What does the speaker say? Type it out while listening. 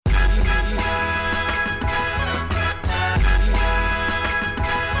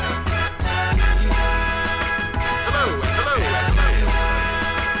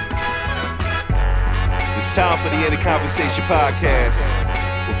It's time for the End of Conversation podcast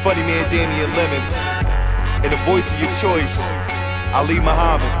with funny man Damian Lemon and the voice of your choice, Ali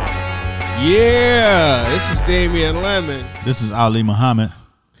Muhammad. Yeah, this is Damian Lemon. This is Ali Muhammad.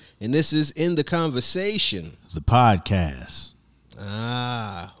 And this is In the Conversation, the podcast.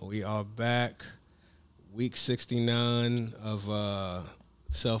 We are back. Week 69 of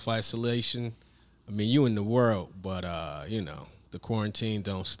self-isolation. I mean, you in the world, but, the quarantine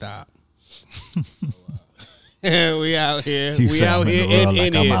don't stop. We out here. We out here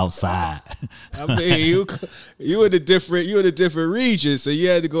in I'm here. outside. I mean, you in a different region, so you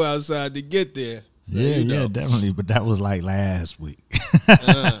had to go outside to get there. So, yeah, definitely. But that was like last week.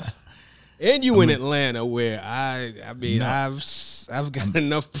 And you in Atlanta, where I've got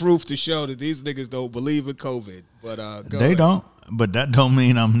enough proof to show that these niggas don't believe in COVID. But they ahead. Don't. But that don't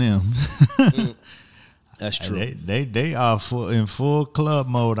mean I'm them. That's true. They are in full club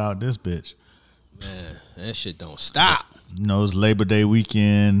mode out this bitch. Man, that shit don't stop. It's Labor Day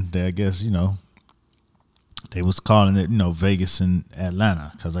weekend. I guess, they was calling it, Vegas and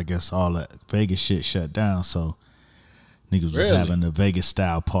Atlanta, because I guess all that Vegas shit shut down. So niggas was having the Vegas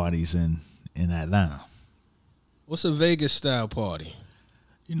style parties in Atlanta. What's a Vegas style party?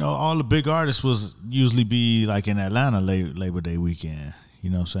 All the big artists was usually be like in Atlanta Labor Day weekend. You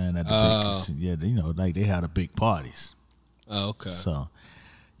know what I'm saying? At the like they had the big parties. Oh, okay. So,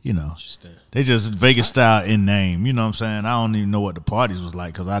 Interesting. They just Vegas style in name. You know what I'm saying? I don't even know what the parties was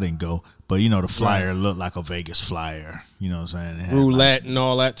like because I didn't go. But, the flyer looked like a Vegas flyer. You know what I'm saying? It had roulette and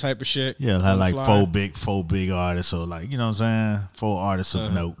all that type of shit. Yeah, it had like four big artists. Or like, you know what I'm saying? 4 artists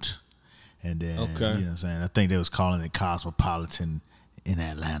of note. And then, you know what I'm saying? I think they was calling it Cosmopolitan in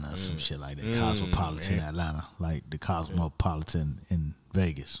Atlanta or some shit like that. Cosmopolitan Atlanta. Like the Cosmopolitan in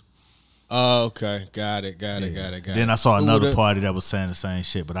Vegas. Oh, okay. Got it. Then I saw another party that was saying the same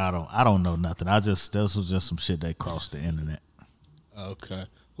shit, but I don't know nothing. This was just some shit that crossed the internet. Okay.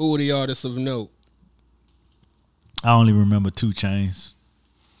 Who were the artists of note? I only remember 2 Chainz.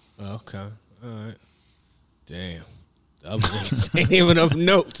 Okay. All right. Damn. The other niggas ain't even of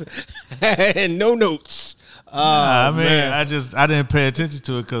note. And no notes. Man. I didn't pay attention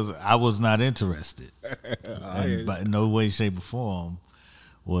to it because I was not interested. But in no way, shape, or form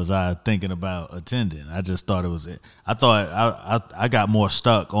was I thinking about attending. I just thought it was it. I thought I got more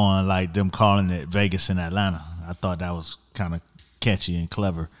stuck on like them calling it Vegas and Atlanta. I thought that was kind of catchy and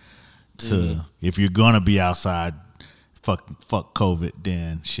clever. If you're gonna be outside, fuck COVID,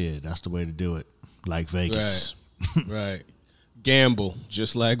 then shit, that's the way to do it. Like Vegas. Right. Gamble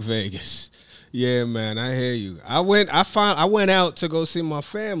just like Vegas. Yeah, man, I hear you. I went out to go see my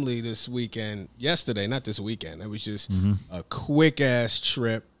family this weekend. Yesterday, not this weekend. It was just a quick ass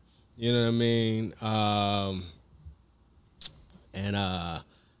trip. You know what I mean?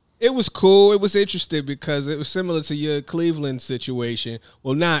 It was cool. It was interesting because it was similar to your Cleveland situation.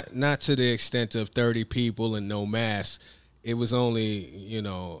 Well, not to the extent of 30 people and no mask. It was only,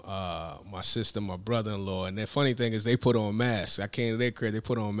 my sister, my brother-in-law. And the funny thing is they put on masks. I came to their crib, they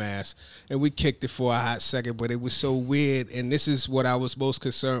put on masks. And we kicked it for a hot second, but it was so weird. And this is what I was most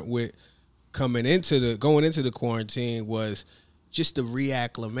concerned with going into the quarantine was just the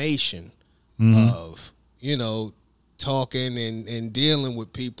reacclimation of, talking and dealing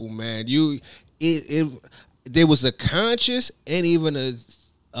with people, man. There was a conscious and even a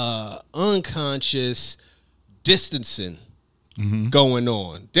unconscious distancing going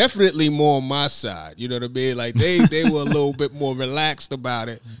on. Definitely more on my side. You know what I mean? Like they were a little bit more relaxed about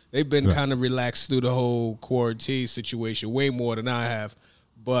it. They've been kind of relaxed through the whole quarantine situation, way more than I have.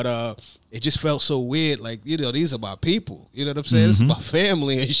 But it just felt so weird. Like, these are my people. You know what I'm saying? This is my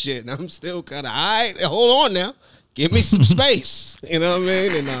family and shit. And I'm still kind of, all right, hold on now. Give me some space. You know what I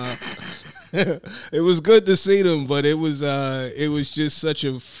mean? And it was good to see them, but it was just such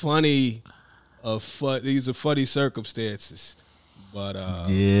a funny these are funny circumstances. But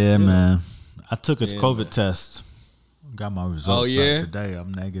man. I took a COVID test. Got my results back today.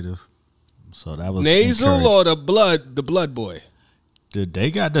 I'm negative. So that was nasal or the blood boy?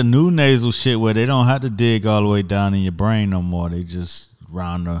 They got the new nasal shit where they don't have to dig all the way down in your brain no more. They just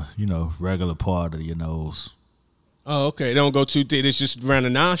round the regular part of your nose. Oh, okay. They don't go too deep. It's just around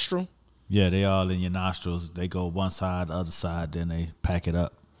the nostril? Yeah, they all in your nostrils. They go one side, the other side, then they pack it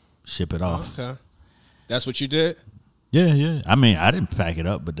up, ship it off. Okay. That's what you did? Yeah. I mean, I didn't pack it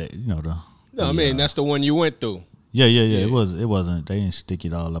up, but that's the one you went through. Yeah. It wasn't. They didn't stick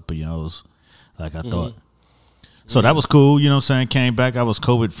it all up your nose like I thought. So that was cool. You know what I'm saying? Came back. I was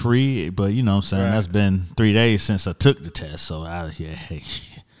COVID free, but you know what I'm saying? That's been 3 days since I took the test. So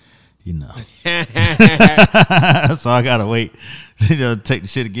you know. So I gotta wait, take the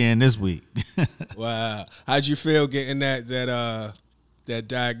shit again this week. Wow. How'd you feel getting that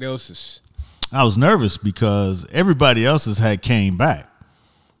diagnosis? I was nervous because everybody else's had came back.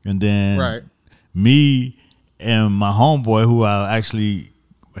 And then me and my homeboy, who I actually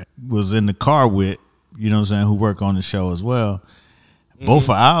was in the car with, you know what I'm saying, who work on the show as well, both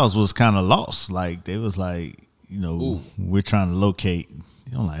of ours was kind of lost. Like, they was like, we're trying to locate.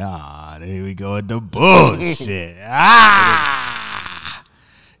 I'm like, there we go with the bullshit.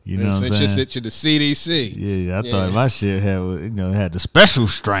 You know what I'm saying? Sent shit to the CDC. Yeah, I thought my shit had, had the special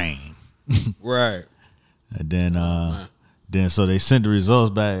strain. Right. And then so they sent the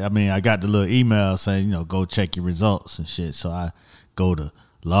results back. I mean, I got the little email saying, go check your results and shit. So I go to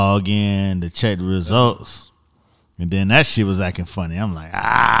log in to check the results. And then that shit was acting funny. I'm like,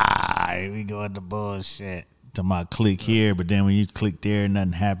 here we go with the bullshit. To my click here, but then when you click there,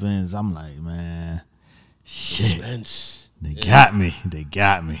 nothing happens. I'm like, man, shit. Suspense. They got me. They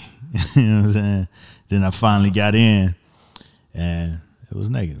got me. You know what I'm saying? Then I finally got in, and it was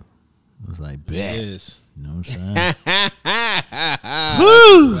negative. It was like, bad. You know what I'm saying?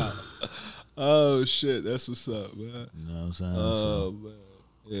 Woo! Oh, shit. That's what's up, man. You know what I'm saying? Oh, man.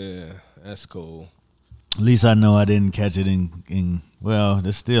 Yeah, that's cool. At least I know I didn't catch it in well,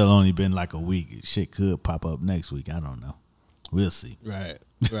 there's still only been like a week. Shit could pop up next week. I don't know. We'll see. Right.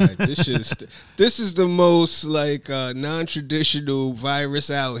 This is the most like non-traditional virus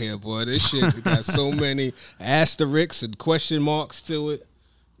out here, boy. This shit got so many asterisks and question marks to it.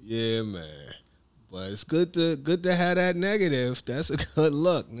 Yeah, man. But it's good to have that negative. That's a good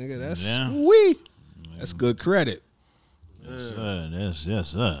look, nigga. That's sweet. That's good credit. Yes,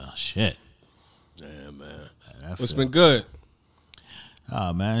 sir. Shit. Yeah, man. What's been good?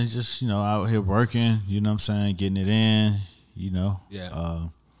 Oh, man, it's just, out here working, you know what I'm saying, getting it in, Yeah.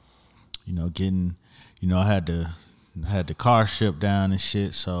 Getting, I had the car shipped down and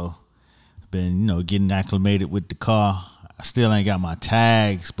shit, so I've been, getting acclimated with the car. I still ain't got my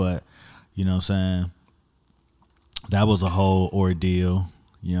tags, but, you know what I'm saying, that was a whole ordeal,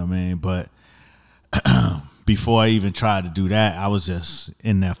 you know what I mean, but before I even tried to do that, I was just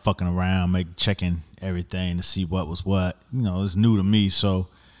in there fucking around, checking everything to see what was what. It's new to me, so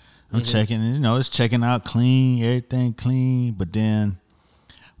I'm checking, and it's checking out clean, everything clean. But then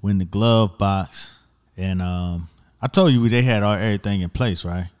when the glove box, and I told you they had everything in place,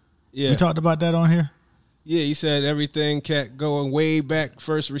 right? Yeah. We talked about that on here? Yeah, you said everything kept going way back,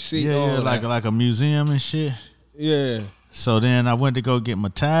 first receipt. Yeah, like a museum and shit. Yeah. So then I went to go get my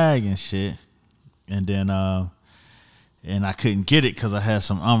tag and shit. And then, and I couldn't get it because I had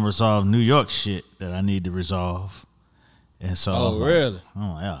some unresolved New York shit that I need to resolve. And so, really?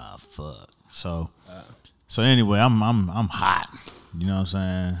 I'm like, fuck. So anyway, I'm hot. You know what I'm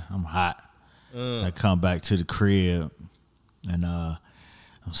saying? I'm hot. I come back to the crib, and I'm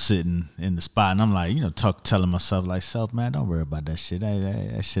sitting in the spot, and I'm like, telling myself like, self, man, don't worry about that shit.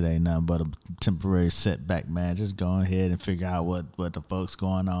 That shit ain't nothing but a temporary setback, man. Just go ahead and figure out what the fuck's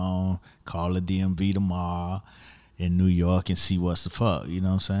going on. Call the DMV tomorrow in New York and see what's the fuck. You know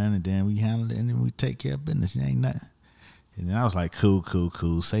what I'm saying? And then we handle it, and then we take care of business. It ain't nothing. And then I was like,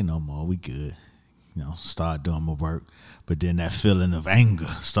 cool. Say no more. We good. Start doing my work. But then that feeling of anger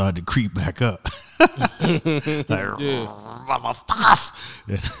started to creep back up. Motherfuckers.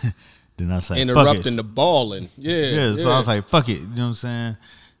 Then I was like, interrupting the balling. Yeah. So I was like, fuck it. You know what I'm saying?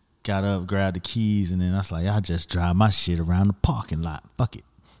 Got up, grabbed the keys, and then I was like, I'll just drive my shit around the parking lot. Fuck it.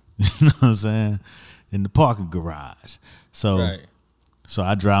 You know what I'm saying? In the parking garage. So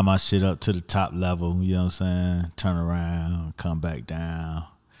I drive my shit up to the top level, you know what I'm saying? Turn around, come back down,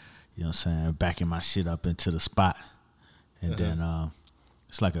 you know what I'm saying? Backing my shit up into the spot. And then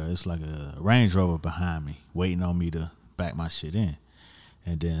it's like a Range Rover behind me, waiting on me to back my shit in.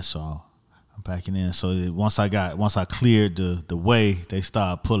 And then so I'm backing in. So once I cleared the way, they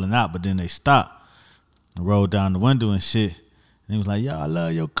started pulling out, but then they stopped. I rolled down the window and shit. And he was like, yo, I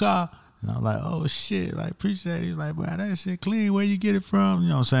love your car. And I was like, oh shit, like appreciate it. He's like, man, that shit clean. Where you get it from? You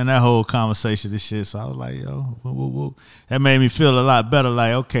know what I'm saying? That whole conversation, this shit. So I was like, yo, woo. That made me feel a lot better.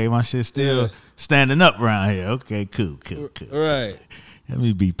 Like, okay, my shit's still standing up around here. Okay, cool. Right. Let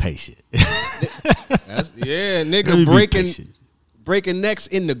me be patient. Nigga breaking necks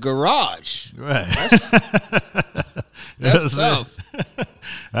in the garage. Right. That's tough.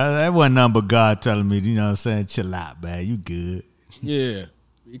 That wasn't nothing but God telling me, you know what I'm saying, chill out, man. You good. Yeah.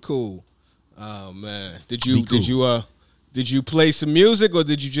 Be cool. Oh man. Did you play some music, or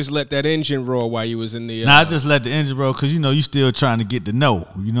did you just let that engine roar while you was in the Nah, I just let the engine roll because you still trying to get to know.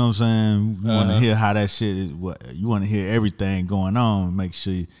 You know what I'm saying? You want to hear how that shit is, you want to hear everything going on, make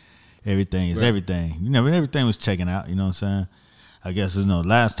sure everything is everything. You know, everything was checking out. You know what I'm saying? I guess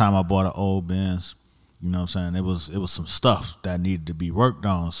last time I bought an old Benz, you know what I'm saying, it was some stuff that needed to be worked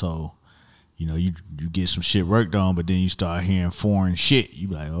on. So, you know, you get some shit worked on, but then you start hearing foreign shit. You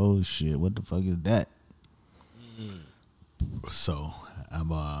be like, oh shit, what the fuck is that? So I'm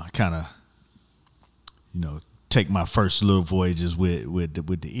kind of, you know, take my first little voyages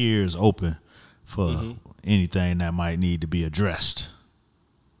with the ears open for anything that might need to be addressed.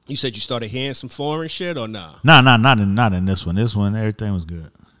 You said you started hearing some foreign shit or nah? Nah, not in this one. This one, everything was good.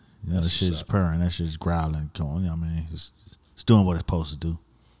 You know, that shit's up. purring, that shit's growling. You know what I mean? It's doing what it's supposed to do.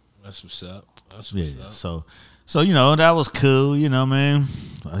 That's what's up. That's what's up. So you know, that was cool. You know what I mean?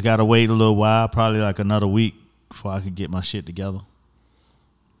 I gotta wait a little while, probably like another week before I could get my shit together.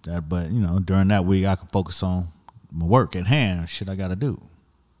 But you know, during that week, I could focus on my work at hand, shit I gotta do.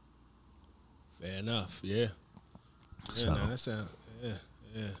 Fair enough. Yeah. So, Man, that sound.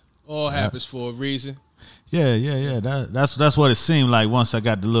 Yeah. All happens for a reason. Yeah. That's what it seemed like once I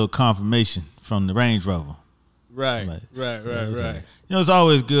got the little confirmation from the Range Rover. Right. Like, Right. You know, it's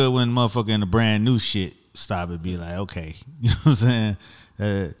always good when motherfucker in the brand new shit stop and be like, okay, you know what I'm saying?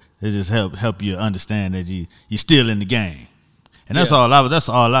 It just help you understand that you still in the game, and that's all I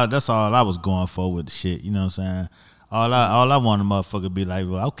was going for with the shit. You know what I'm saying? All I want a motherfucker to be like,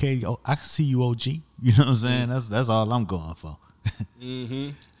 well, okay, I can see you, OG. You know what I'm saying? That's all I'm going for.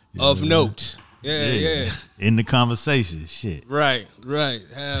 Of note. Yeah. In the conversation, shit. Right.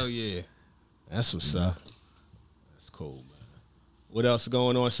 Hell yeah. That's what's up. That's cool, man. What else is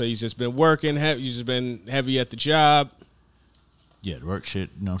going on? So you just been working, you just been heavy at the job. Yeah, the work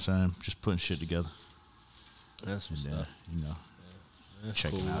shit, you know what I'm saying? Just putting shit together. That's what's up. You know, That's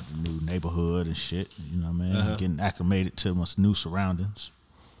checking cool. out the new neighborhood and shit. You know what I mean? Getting acclimated to my new surroundings.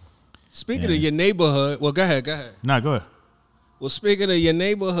 Speaking of your neighborhood, well, go ahead. Nah, go ahead. Well, speaking of your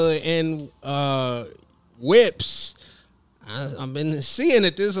neighborhood and whips, I've been seeing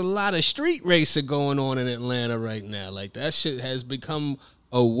that there's a lot of street racing going on in Atlanta right now. Like, that shit has become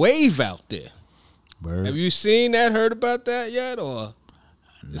a wave out there. Bird. Have you seen that, heard about that yet, or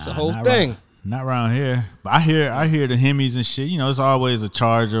it's a whole thing? Not around here. But I hear the Hemis and shit. You know, it's always a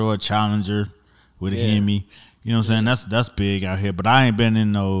Charger or a Challenger with a Hemi. You know what I'm saying? That's big out here. But I haven't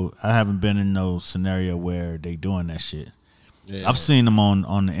been in no scenario where they doing that shit. Yeah. I've seen them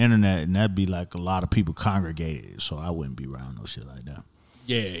on the internet, and that'd be like a lot of people congregated, so I wouldn't be around no shit like that.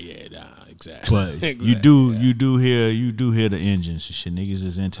 Yeah, nah, exactly. But exactly, you do hear the engines and shit. Niggas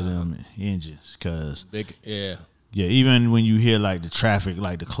is into them engines, cause even when you hear like the traffic,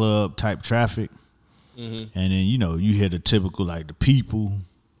 like the club type traffic, and then you know you hear the typical like the people,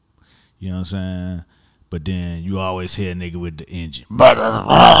 you know what I'm saying. But then you always hear a nigga with the engine. Well,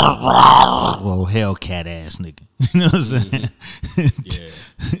 Hellcat ass nigga. You know what I'm saying? Yeah.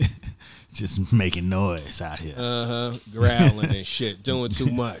 Just making noise out here. Growling and shit. Doing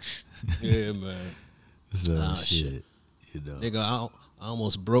too much. Yeah, man. So shit. You know. Nigga, I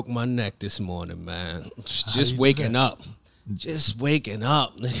almost broke my neck this morning, man. Just waking up. Just waking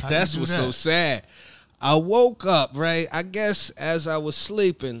up. That's what's so sad. I woke up, right? I guess as I was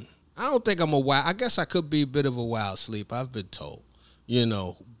sleeping, I don't think I'm a wild. I guess I could be a bit of a wild sleep. I've been told, you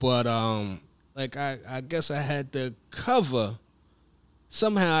know. But like I guess I had the cover.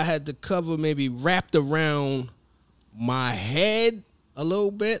 Somehow I had the cover maybe wrapped around my head a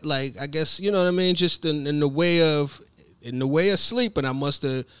little bit. Like I guess you know what I mean. Just in the way of sleeping, I must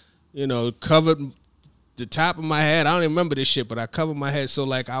have, you know, covered the top of my head. I don't even remember this shit, but I covered my head. So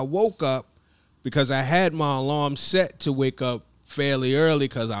like I woke up because I had my alarm set to wake up fairly early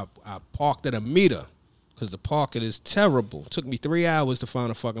because I parked at a meter because the parking is terrible. It took me 3 hours to find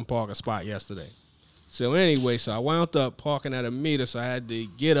a fucking parking spot yesterday. So anyway, so I wound up parking at a meter, so I had to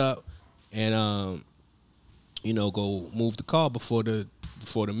get up and you know, go move the car before the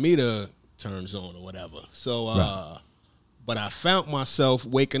meter turns on or whatever. So but I found myself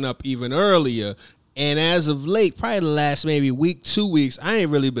waking up even earlier. And as of late, probably the last maybe week, 2 weeks, I ain't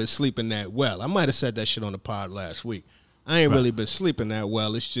really been sleeping that well. I might have said that shit on the pod last week. I ain't really been sleeping that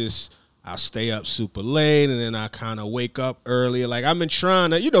well. It's just I'll stay up super late and then I kind of wake up earlier. Like I've been trying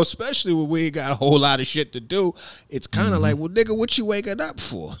to, you know, especially when we ain't got a whole lot of shit to do. It's kind of like, well, nigga, what you waking up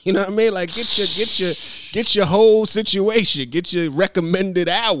for? You know what I mean? Like get your whole situation, get your recommended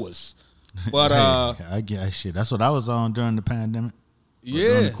hours. But I get shit. That's what I was on during the pandemic.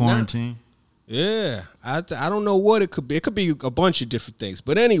 During the quarantine. I don't know what it could be. It could be a bunch of different things.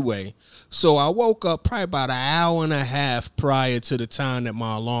 But anyway, so I woke up probably about an hour and a half prior to the time that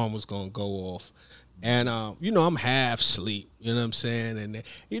my alarm was going to go off. And, I'm half asleep, you know what I'm saying? And,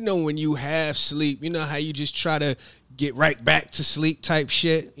 when you half asleep, you know how you just try to get right back to sleep type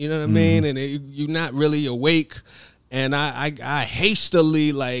shit, you know what I mean? And you're not really awake. And I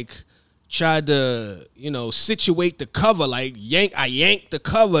hastily, tried to, situate the cover, I yanked the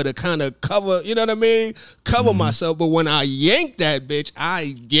cover to kind of cover, you know what I mean? Cover myself. But when I yanked that bitch,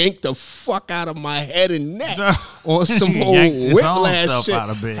 I yanked the fuck out of my head and neck on some old whiplash shit.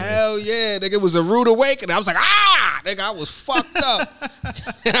 Hell yeah, nigga, it was a rude awakening. I was like, nigga, I was fucked up.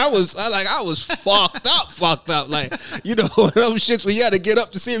 And I was fucked up. Like, them shits where you had to get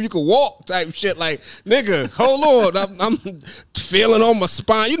up to see if you could walk type shit. Like, nigga, hold on, I'm feeling on my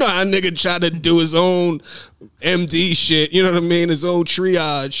spine. You know how a nigga try to do his own MD shit, you know what I mean? His own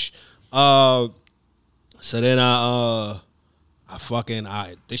triage. So then I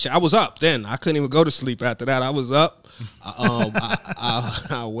was up then. I couldn't even go to sleep after that. I was up.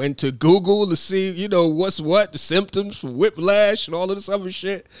 I went to Google to see, what's what, the symptoms for whiplash and all of this other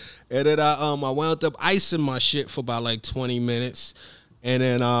shit. And then I wound up icing my shit for about 20 minutes. And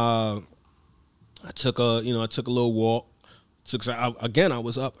then I took a little walk. I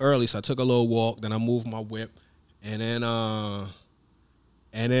was up early, so I took a little walk. Then I moved my whip, and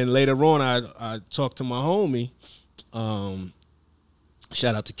then later on, I talked to my homie.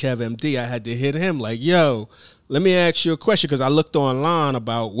 Shout out to Kev MD. I had to hit him like, "Yo, let me ask you a question," because I looked online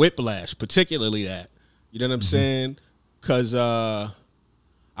about whiplash, particularly that. You know what I'm saying? Because I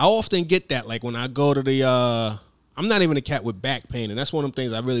often get that, when I go to the. I'm not even a cat with back pain, and that's one of them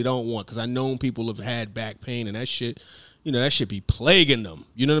things I really don't want, because I know people have had back pain, and that shit. That should be plaguing them.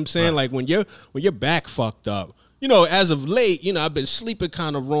 You know what I'm saying? Right. Like when your back fucked up. As of late, I've been sleeping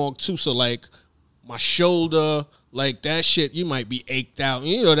kind of wrong too. So my shoulder, that shit, you might be ached out.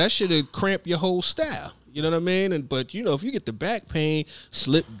 That shit would cramp your whole style. You know what I mean? But if you get the back pain,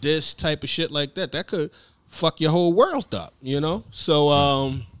 slip disc type of shit like that, that could fuck your whole world up. So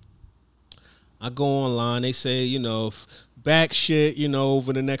I go online. They say if back shit,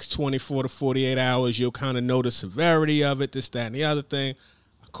 over the next 24 to 48 hours, you'll kind of know the severity of it, this, that, and the other thing.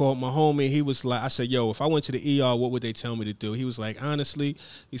 I called my homie. He was like, I said, yo, if I went to the ER, what would they tell me to do? He was like, honestly,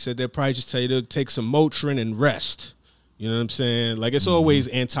 he said, they'll probably just tell you to take some Motrin and rest. You know what I'm saying? It's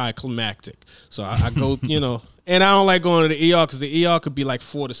always anticlimactic. So I go, and I don't like going to the ER because the ER could be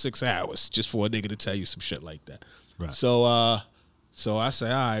 4 to 6 hours just for a nigga to tell you some shit like that. Right. So I say,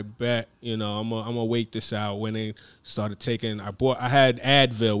 all right, bet, I'm gonna wait this out. When they started taking, I had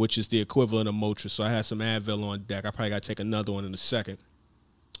Advil, which is the equivalent of Motrin, so I had some Advil on deck. I probably got to take another one in a second.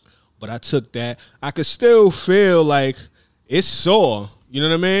 But I took that. I could still feel like it's sore, you know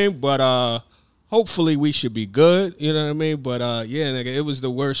what I mean? But hopefully we should be good, you know what I mean? But yeah, nigga, it was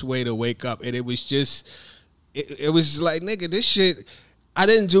the worst way to wake up, and it was just, it was like, nigga, this shit. I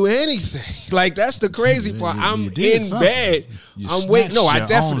didn't do anything. That's the crazy part. I'm in bed. I'm waiting. No, I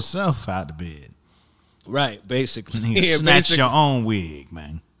definitely own self out of bed. Right, basically. You snatch your own wig,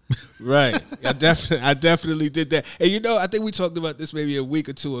 man. Right. I definitely did that. And I think we talked about this maybe a week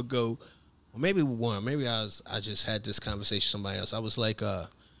or two ago. Or maybe one. Maybe I just had this conversation with somebody else. I was like,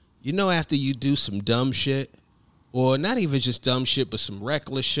 after you do some dumb shit, or not even just dumb shit, but some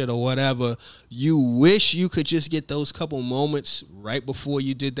reckless shit or whatever, you wish you could just get those couple moments right before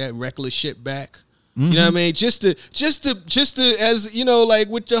you did that reckless shit back. Mm-hmm. You know what I mean? Just to as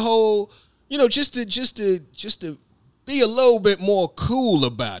with the whole, just to be a little bit more cool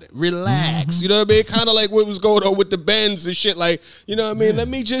about it. Relax. Mm-hmm. You know what I mean? Kind of like what was going on with the Benz and shit. You know what I mean? Let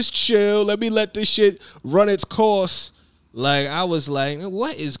me just chill. Let me let this shit run its course. I was like,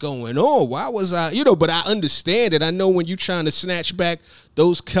 what is going on? Why was I, but I understand it. I know when you're trying to snatch back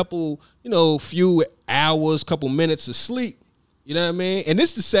those couple, few hours, couple minutes of sleep, you know what I mean? And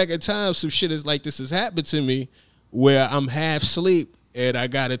this is the second time some shit is like this has happened to me where I'm half asleep and I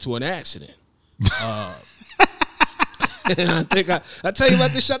got into an accident. And I think I tell you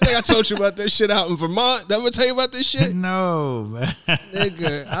about this shit. I think I told you about this shit out in Vermont. Did I ever tell you about this shit? No, man.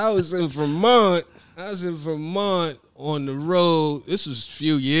 Nigga, I was in Vermont on the road. This was a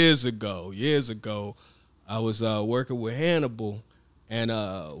few years ago. I was working with Hannibal, and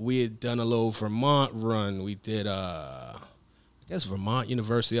we had done a little Vermont run. We did, I guess, Vermont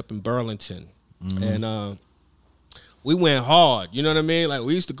University up in Burlington. Mm-hmm. And we went hard. You know what I mean?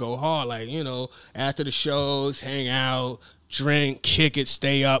 We used to go hard. After the shows, hang out, drink, kick it,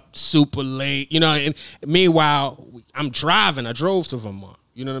 stay up super late. And meanwhile, I'm driving. I drove to Vermont.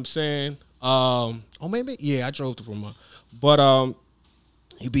 You know what I'm saying? I drove to Vermont. But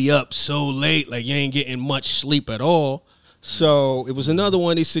you be up so late, you ain't getting much sleep at all. So it was another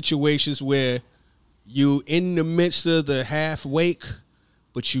one of these situations where you in the midst of the half wake,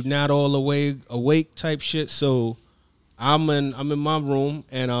 but you're not all the way awake type shit. So I'm in my room,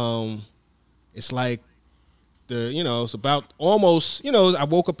 and it's like it's about almost, I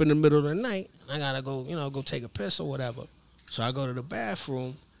woke up in the middle of the night. I gotta go, go take a piss or whatever. So I go to the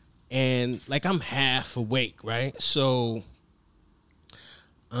bathroom, and like I'm half awake, right? So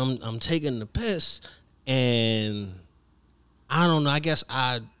I'm taking the piss, and I don't know. I guess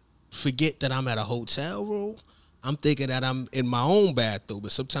I forget that I'm at a hotel room. I'm thinking that I'm in my own bathroom,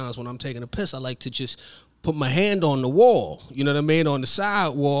 but sometimes when I'm taking a piss, I like to just put my hand on the wall, you know what I mean, on the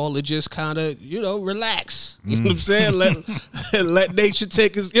side wall, and just kind of, relax. You know what I'm saying? Let nature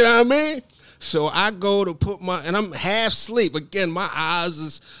take us, you know what I mean? So I go to and I'm half asleep. Again, my eyes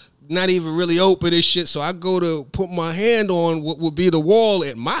is not even really open and shit. So I go to put my hand on what would be the wall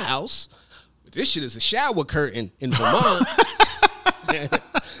at my house. But this shit is a shower curtain in Vermont.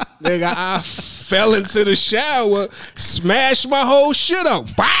 Nigga, I fell into the shower, smashed my whole shit up.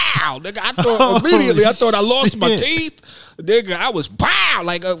 Wow! Nigga, I thought I lost my teeth. Nigga, I was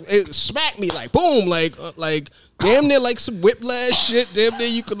like it smacked me like boom, like damn near like some whiplash shit. Damn near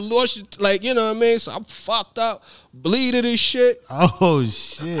you could lose it, like, you know what I mean? So I'm fucked up, bleeding and shit. Oh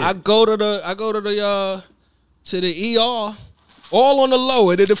shit! I go to the ER, all on the low.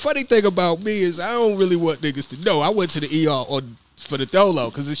 And then the funny thing about me is I don't really want niggas to know. I went to the ER for the dolo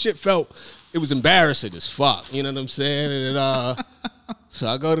because the shit it was embarrassing as fuck. You know what I'm saying? And so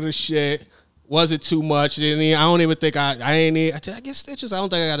I go to the shit. Wasn't too much. I don't even think did I get stitches? I don't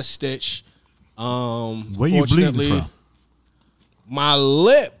think I got a stitch. Where you bleeding from? My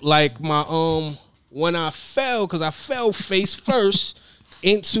lip, like my when I fell, because I fell face first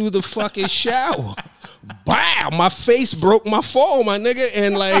into the fucking shower. Wow, my face broke my fall, my nigga,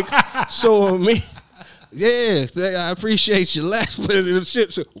 and like so me. Yeah, I appreciate you laughing. The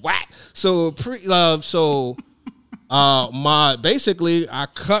shit, whack. So basically I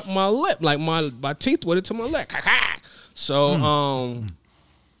cut my lip, like my teeth went into my lip. So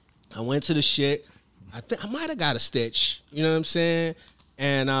I went to the shit. I think I might have got a stitch. You know what I'm saying?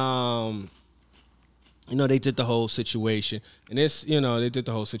 And they did the whole situation, and they did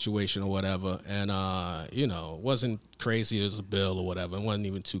the whole situation or whatever, and it wasn't crazy as a bill or whatever. It wasn't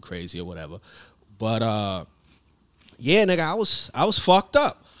even too crazy or whatever. But yeah, nigga, I was fucked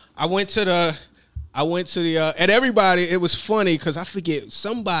up. I went to the and everybody, it was funny because I forget,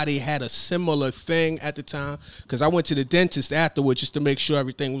 somebody had a similar thing at the time, because I went to the dentist afterwards just to make sure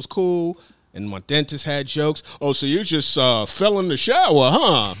everything was cool, and my dentist had jokes. Oh, so you just fell in the shower,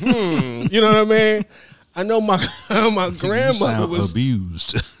 huh? You know what I mean? I know my grandmother was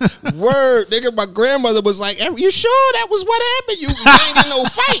abused. Word, nigga, my grandmother was like, "You sure that was what happened? You ain't in no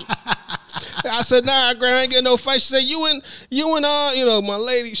fight." I said, "Nah, Grandma, I ain't getting no fight." She said, you and my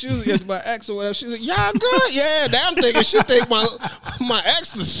lady, she was my ex or whatever. She was like, "Y'all good?" Yeah, now I'm thinking she think my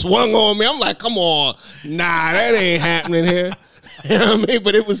ex just swung on me. I'm like, come on, nah, that ain't happening here. You know what I mean?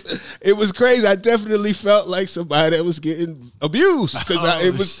 But it was crazy. I definitely felt like somebody that was getting abused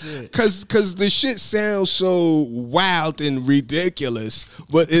because the shit sounds so wild and ridiculous,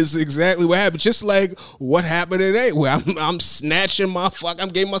 but it's exactly what happened. Just like what happened today, where I'm snatching I'm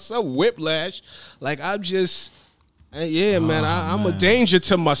getting myself whiplash. Like I'm just. Man, I'm a danger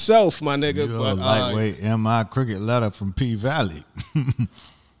to myself, my nigga. You're but lightweight MI cricket letter from P Valley.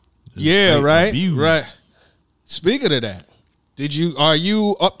 Yeah, right, abuse. Right. Speaking of that. Are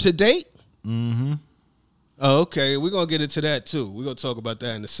you up to date? Mm-hmm. Oh, okay. We're going to get into that too. We're going to talk about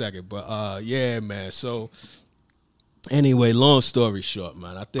that in a second. But yeah, man. So anyway, long story short,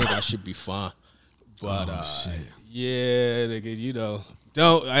 man, I think I should be fine. But yeah, nigga,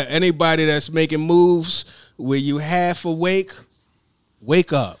 don't anybody that's making moves where you half awake,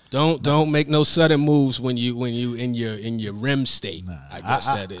 wake up. Don't make no sudden moves when you in your REM state. Nah, I guess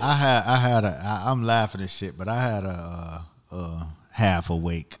that is. I'm laughing at shit, but I had a half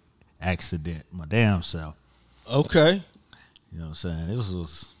awake accident my damn self. Okay. You know what I'm saying? This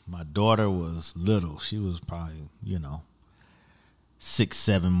was my daughter was little. She was probably,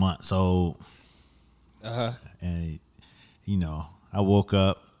 6-7 months old. Uh-huh. And I woke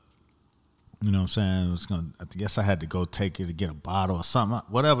up, you know what I'm saying? I guess I had to go take her to get a bottle or something.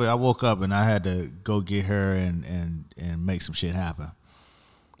 Whatever. I woke up and I had to go get her and make some shit happen.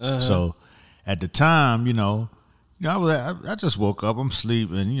 Uh-huh. So at the time, I just woke up, I'm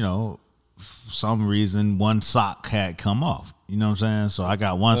asleep, and, for some reason, one sock had come off. You know what I'm saying? So I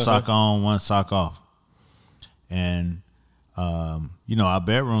got one sock on, one sock off. And, our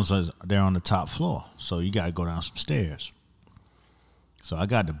bedrooms, they're on the top floor. So you got to go down some stairs. So I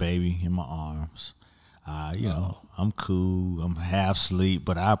got the baby in my arms. I'm cool. I'm half asleep,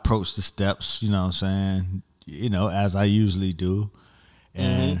 but I approach the steps, you know what I'm saying, as I usually do.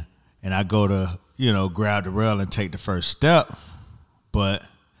 and I go to grab the rail and take the first step, but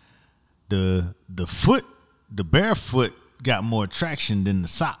the barefoot got more traction than the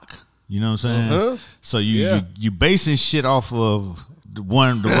sock. You know what I'm saying? So you basing shit off of the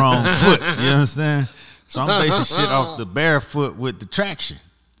wrong foot. You understand? So I'm basing shit off the barefoot with the traction.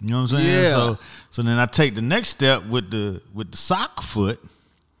 You know what I'm saying? Yeah. So then I take the next step with the sock foot,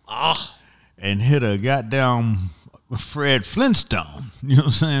 and hit a goddamn Fred Flintstone. You know what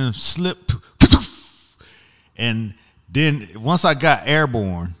I'm saying? Slip, and then once I got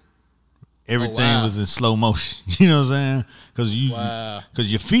airborne, everything was in slow motion. You know what I'm saying?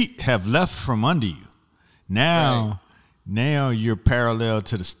 Because your feet have left from under you. Now you're parallel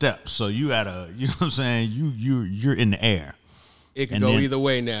to the steps. So you at you know what I'm saying? You're in the air. It can go either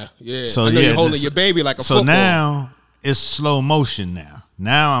way now. Yeah. So I know you're holding your baby like a football. So now it's slow motion now.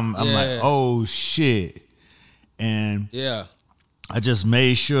 Now I'm like, oh shit. And I just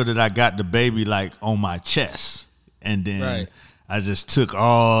made sure that I got the baby like on my chest. And then I just took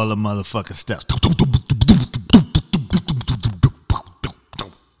all the motherfucking steps.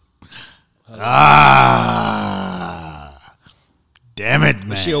 Damn it, man.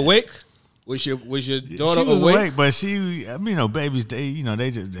 Was she awake? Was your daughter she was awake? But babies, they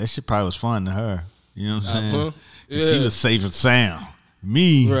just, that shit probably was fun to her. You know what I'm saying? Yeah. She was safe and sound.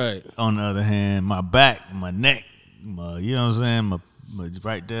 Me, on the other hand, my back, my neck, you know what I'm saying? My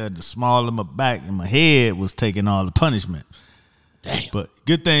right there, the small of my back and my head was taking all the punishment. Damn. But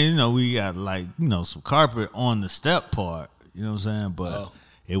good thing, we got some carpet on the step part. You know what I'm saying? But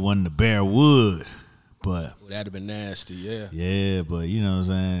it wasn't the bare wood. But that'd have been nasty, yeah. Yeah, but you know what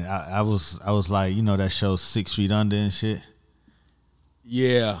I'm saying? I was like, that show 6 Feet Under and shit.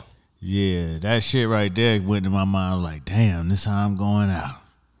 Yeah. Yeah, that shit right there went in my mind. I was like, damn, this how I'm going out.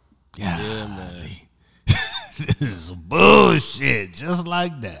 Yeah, man. This is some bullshit, just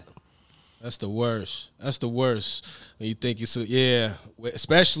like that. That's the worst. When you think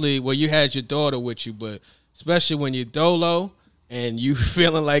especially when you had your daughter with you, but especially when you're dolo and you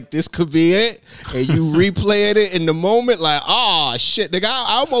feeling like this could be it, and you replaying it in the moment, like, oh shit, nigga,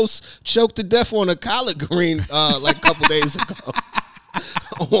 I almost choked to death on a collard green like a couple days ago.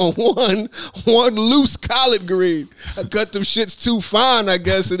 On one loose collard green. I cut them shits too fine, I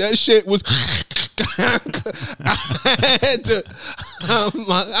guess, and that shit was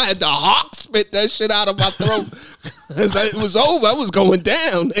I had to hawk spit that shit out of my throat. It was over. I was going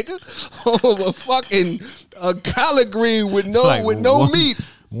down, nigga. Over fucking collard green with no meat.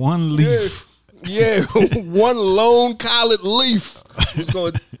 One leaf. Yeah, one lone collard leaf was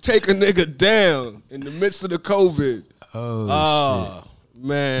going to take a nigga down in the midst of the COVID. Oh, shit.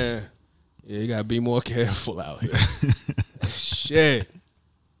 Man. Yeah, you got to be more careful out here. Shit.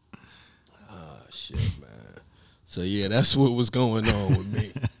 Shit, man. So, yeah, that's what was going on with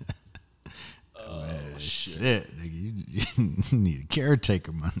me. Man, shit, nigga. You need a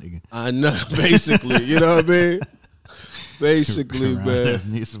caretaker, my nigga. I know, basically. You know what I mean? Basically, man.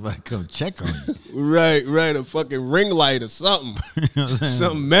 Need somebody to come check on you. Right. A fucking ring light or something. You know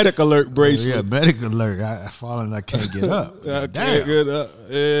some medical alert bracelet. Yeah, medical alert. I fallen, I can't get up. I can't get up.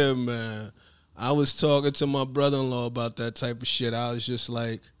 Yeah, man. I was talking to my brother-in-law about that type of shit. I was just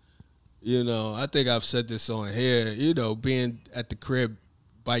like, I think I've said this on here, being at the crib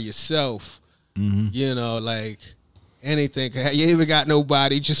by yourself, like anything. You even got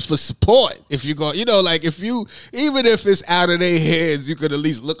nobody just for support. If you go, like even if it's out of their heads, you could at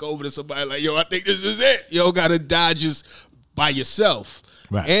least look over to somebody like, yo, I think this is it. You don't got to die just by yourself.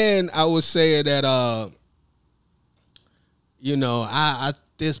 Right. And I was saying that, I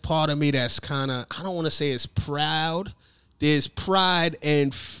there's part of me that's kind of, I don't want to say it's proud. There's pride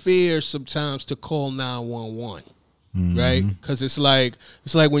and fear sometimes to call 911, right? Because it's like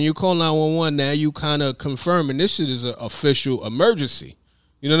when you call 911, now you kind of confirming this shit is an official emergency.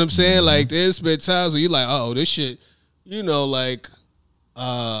 You know what I'm saying? Like there's been times where you're like, oh, this shit, not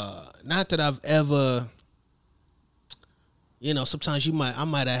that I've ever, sometimes I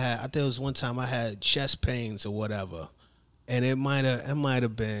might have had, I think it was one time I had chest pains or whatever. And it might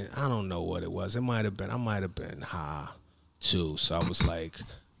have been, I don't know what it was. I might have been high too. So I was like,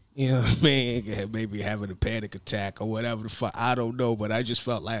 maybe having a panic attack or whatever the fuck. I don't know, but I just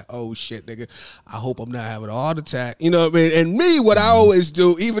felt like, oh shit, nigga, I hope I'm not having a heart attack. You know what I mean? And me, what I always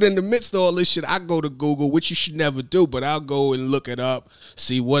do, even in the midst of all this shit, I go to Google, which you should never do, but I'll go and look it up,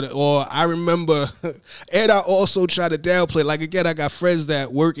 see what, or I remember, and I also try to downplay. Like again, I got friends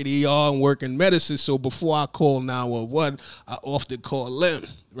that work at ER and work in medicine, so before I call 911, I often call them,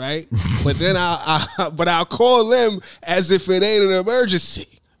 right? But then I'll call them as if it ain't an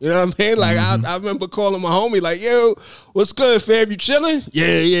emergency. You know what I mean? Like, I remember calling my homie, like, yo, what's good, fam? You chilling?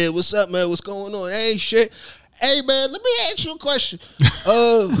 Yeah, what's up, man? What's going on? Hey, shit. Hey, man, let me ask you a question.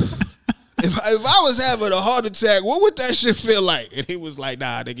 If I was having a heart attack, what would that shit feel like? And he was like,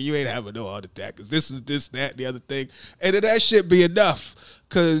 nah, nigga, you ain't having no heart attack. Because this is this, that, and the other thing. And then that shit be enough.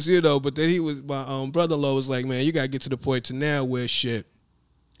 Because, but then my brother-in-law was like, man, you got to get to the point to now where shit,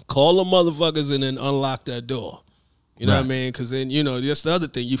 call them motherfuckers and then unlock that door. You know what I mean? Because then, that's the other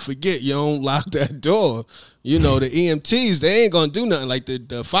thing. You forget you don't lock that door. The EMTs, they ain't going to do nothing. Like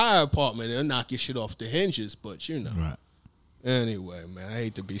the fire department, they'll knock your shit off the hinges. But, Right. Anyway, man, I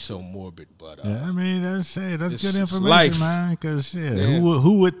hate to be so morbid, but yeah, I mean that's good information, life. man. Because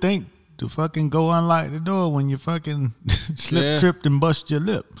who would think to fucking go unlock the door when you fucking tripped and bust your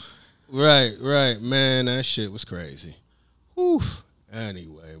lip? Right, man, that shit was crazy. Whew.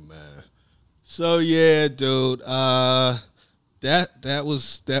 Anyway, man. So yeah, dude, that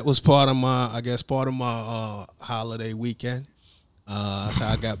was part of my holiday weekend. So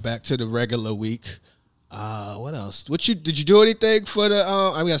I got back to the regular week. What else? Did you do anything for the?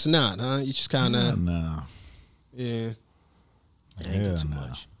 I guess not, huh? You just kind of no. Yeah. I ain't do too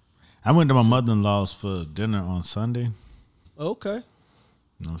much. I went to my mother-in-law's for dinner on Sunday. Okay. You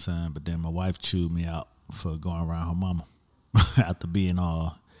know what I'm saying? But then my wife chewed me out for going around her mama after being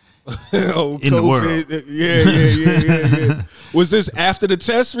all in COVID. the world. Yeah. Was this after the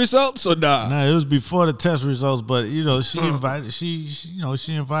test results or not? No, it was before the test results. But she invited she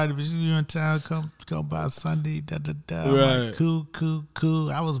invited me. You in town? Come by Sunday. Da da da. Right. Like, cool.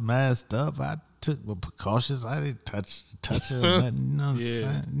 I was masked up. I took my precautions. I didn't touch her. Nothing, what I'm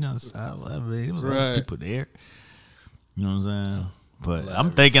saying? I mean, it was other people there. You know what I'm saying? But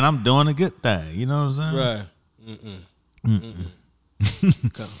I'm thinking I'm doing a good thing. You know what I'm saying? Right.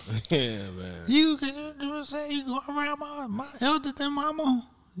 Yeah, man. You go around my elder than mama.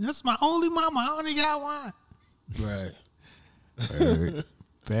 That's my only mama. I only got one. Right.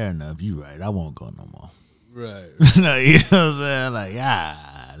 Fair enough. You right. I won't go no more. Right. No, you know what I'm saying? Like,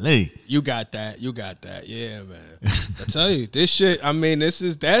 golly. You got that. Yeah, man. I tell you, this shit, I mean,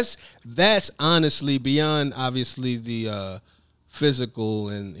 that's honestly beyond obviously the physical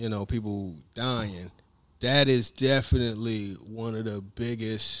and, people dying. That is definitely one of the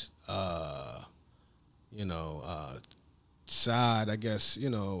biggest, side, I guess,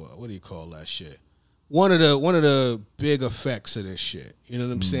 what do you call that shit? One of the big effects of this shit. You know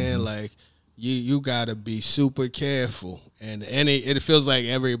what I'm saying? Like, you gotta be super careful, and it feels like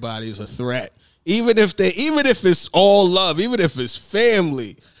everybody's a threat. Even if it's all love, even if it's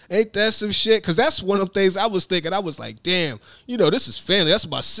family. Ain't that some shit? Because that's one of the things I was thinking. I was like, damn, this is family. That's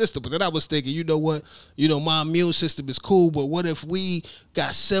my sister. But then I was thinking, you know what? My immune system is cool, but what if we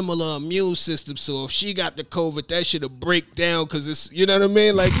got similar immune systems? So if she got the COVID, that shit'll break down because it's, you know what I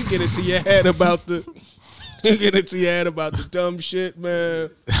mean? Like, you get into your head about the dumb shit, man.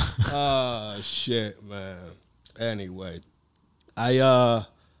 Shit, man. Anyway, I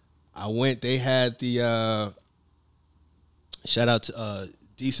went, they had the, shout out to,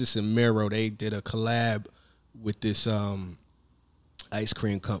 Desus and Mero, they did a collab with this ice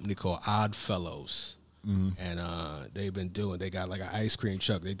cream company called Odd Fellows. And they got like an ice cream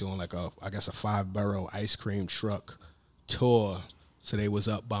truck. They doing like a 5-borough ice cream truck tour. So they was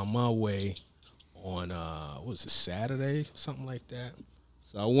up by my way on, what was it, Saturday? Something like that.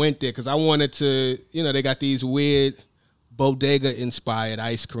 So I went there because I wanted to, they got these weird bodega-inspired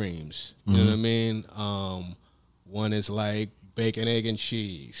ice creams. You know what I mean? One is like bacon, egg, and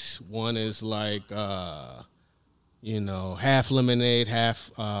cheese. One is like, half lemonade,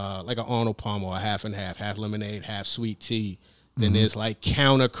 half like an Arnold Palmer, or half and half lemonade, half sweet tea. Then there's like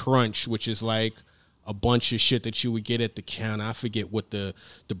Counter Crunch, which is like a bunch of shit that you would get at the counter. I forget what the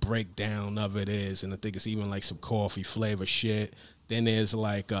breakdown of it is, and I think it's even like some coffee flavor shit. Then there's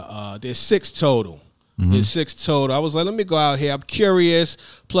like there's 6 total. There's 6 total. I was like, let me go out here. I'm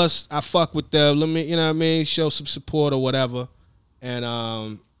curious. Plus, I fuck with them. Let me, show some support or whatever. And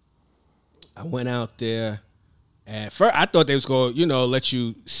I went out there. And first, I thought they was going to, let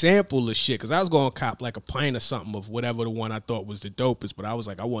you sample the shit. Because I was going to cop like a pint or something of whatever the one I thought was the dopest. But I was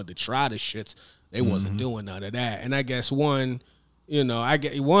like, I wanted to try the shits. They wasn't doing none of that. And I guess niggas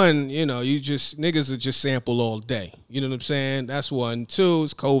will just sample all day. You know what I'm saying? That's one. 2,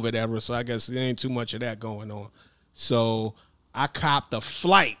 it's COVID era, so I guess there ain't too much of that going on. So I copped a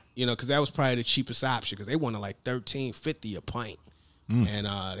flight, because that was probably the cheapest option, because they wanted like $13.50 a pint. And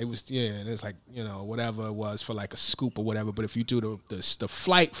it was, and it's like, whatever it was for like a scoop or whatever. But if you do the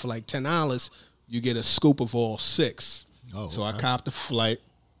flight for like $10, you get a scoop of all 6. Oh, so I copped the flight.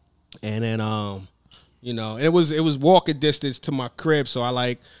 And then you know. And it was walking distance to my crib, so I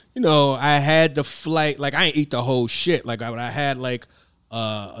like, you know, I had the flight. Like I ain't eat the whole shit. Like I had like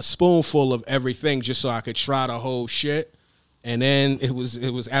a spoonful of everything just so I could try the whole shit. And then it was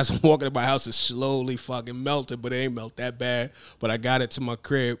as I'm walking to my house, it slowly fucking melted, but it ain't melt that bad. But I got it to my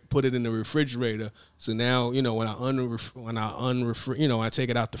crib, put it in the refrigerator. So now, you know, when I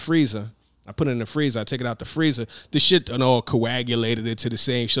take it out the freezer, I put it in the freezer, I take it out the freezer, the shit done all coagulated into the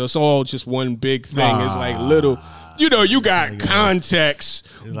same. So it's all just one big thing. It's like little, you know, you got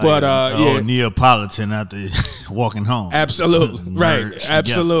context, like but yeah, Neapolitan after walking home. Absolutely, right?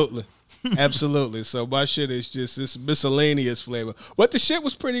 Absolutely. Absolutely. So my shit is just this miscellaneous flavor, but the shit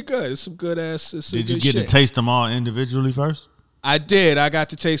was pretty good. It's some good ass. Did you get to taste them all individually first? I did. I got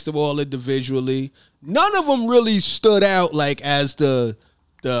to taste them all individually. None of them really stood out like as the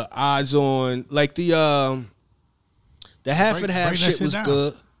odds on. Like the half and half shit was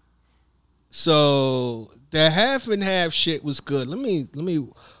good. So the half and half shit was good. Let me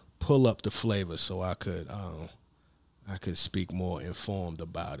pull up the flavor so I could speak more informed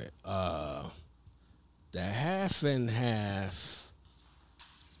about it. The half and half.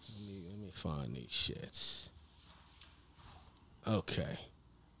 Let me find these shits. Okay.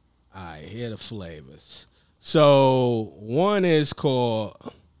 All right, here are the flavors. So one is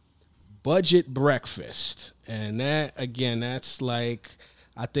called Budget Breakfast. And that, again, that's like,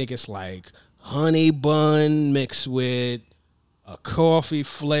 I think it's like honey bun mixed with a coffee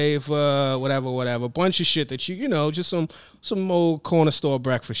flavor, whatever. Bunch of shit that you know, just some old corner store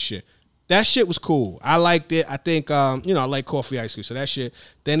breakfast shit. That shit was cool. I liked it. I think, you know, I like coffee ice cream, so that shit.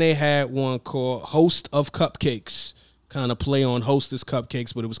 Then they had one called Host of Cupcakes, kind of play on Hostess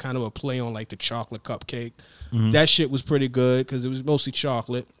Cupcakes, but it was kind of a play on like the chocolate cupcake. Mm-hmm. That shit was pretty good because it was mostly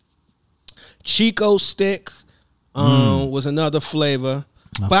chocolate. Chico Stick was another flavor,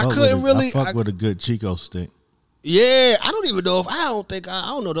 but I couldn't really. I fuck with a good Chico Stick. Yeah, I don't even know if I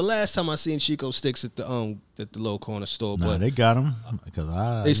don't know the last time I seen Chico Sticks at the little corner store. Nah, but they got them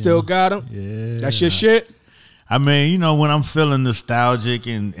because they still got them. Yeah, that's your shit. I mean, you know, when I'm feeling nostalgic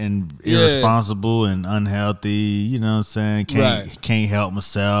and irresponsible and unhealthy, you know what I'm saying? Can't help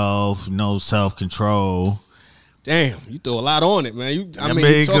myself, no self-control. Damn, you throw a lot on it, man. I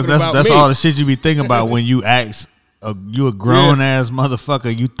mean, because that's all the shit you be thinking about when you ask. You a grown ass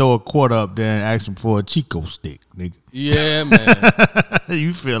motherfucker. You throw a quarter up there and ask him for a Chico Stick, nigga. Yeah, man.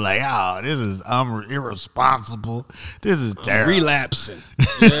 You feel like, I'm irresponsible. This is terrible. Relapsing.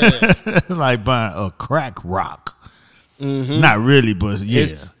 Yeah. It's like buying a crack rock. Mm-hmm. Not really, but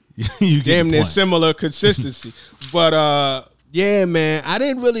yeah. You damn near similar consistency. But yeah, man, I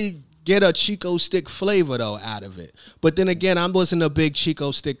didn't really get a Chico Stick flavor though out of it. But then again, I wasn't a big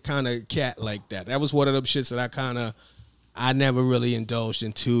Chico Stick kind of cat like that. That was one of them shits that I never really indulged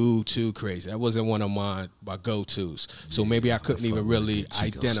in too crazy. That wasn't one of my go-tos. So maybe I couldn't even really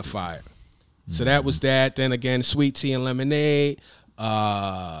identify it. So that was that. Then again, sweet tea and lemonade.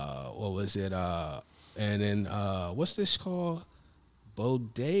 What was it? And then what's this called?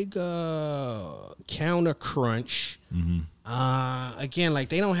 Bodega Counter Crunch. Mm-hmm. Again, like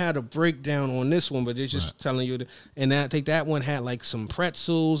they don't have a breakdown on this one, but they're just telling you. And I think that one had like some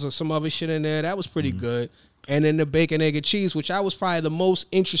pretzels or some other shit in there. That was pretty good. And then the bacon, egg, and cheese, which I was probably the most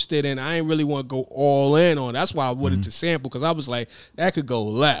interested in. I didn't really want to go all in on. That's why I wanted to sample, because I was like, that could go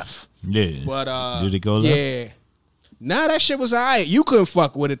left. Yeah. But did it go left? Yeah. Nah, that shit was alright. You couldn't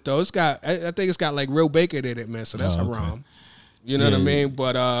fuck with it though. I think it's got like real bacon in it, man. So that's haram. You know what I mean?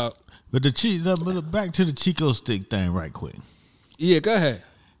 But back to the Chico Stick thing right quick. Yeah, go ahead.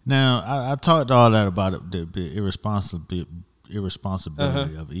 Now, I talked all that about it, the irresponsibility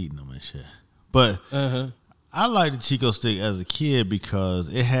of eating them and shit. But I liked the Chico Stick as a kid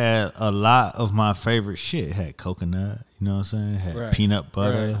because it had a lot of my favorite shit. It had coconut, you know what I'm saying? It had peanut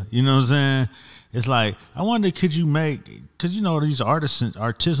butter, you know what I'm saying? It's like, I wonder, could you make, because you know these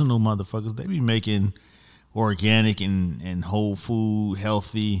artisanal motherfuckers, they be making organic and whole food,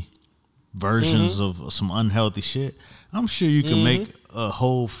 healthy versions of some unhealthy shit. I'm sure you can make a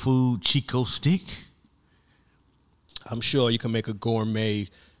whole food Chico Stick. I'm sure you can make a gourmet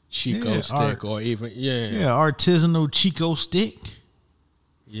Chico Stick or even artisanal Chico Stick.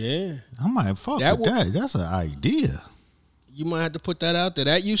 Yeah, I might fuck with that. That's an idea. You might have to put that out there.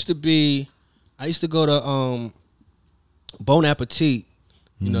 That used to be. I used to go to Bon Appetit.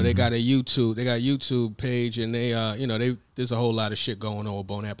 You know, they got a YouTube page, and they there's a whole lot of shit going on with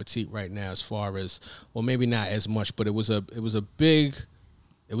Bon Appetit right now, as far as, well, maybe not as much, but it was a big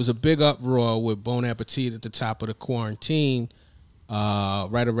uproar with Bon Appetit at the top of the quarantine,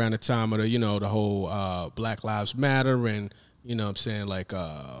 right around the time of the whole Black Lives Matter, and you know what I'm saying, like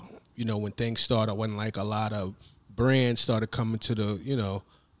when things started, when like a lot of brands started coming to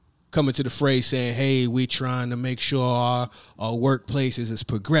the phrase saying, hey, we trying to make sure our workplace is as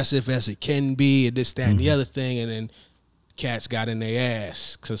progressive as it can be, and this, that, and the other thing. And then cats got in their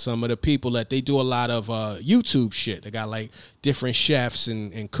ass because some of the people that they do a lot of YouTube shit. They got like different chefs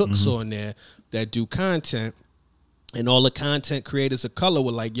and cooks on there that do content. And all the content creators of color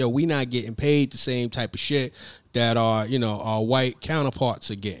were like, yo, we not getting paid the same type of shit that our white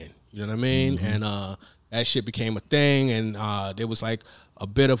counterparts are getting. You know what I mean? And that shit became a thing. And there was like a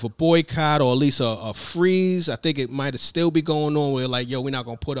bit of a boycott, or at least a freeze. I think it might still be going on where like, yo, we're not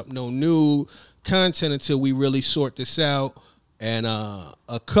going to put up no new content until we really sort this out. And a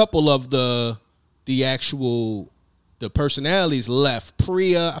couple of the personalities left.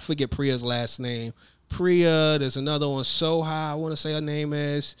 Priya, I forget Priya's last name. Priya, there's another one, Soha, I want to say her name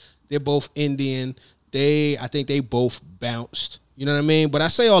is. They're both Indian. I think they both bounced. You know what I mean? But I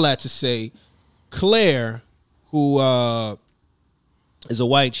say all that to say, Claire, who is a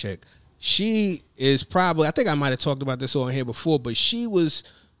white chick, she is probably, I think I might have talked about this on here before, but she was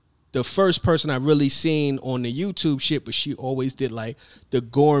the first person I really seen on the YouTube shit, but she always did like the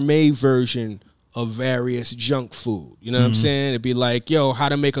gourmet version of various junk food. You know what I'm saying? It'd be like, yo, how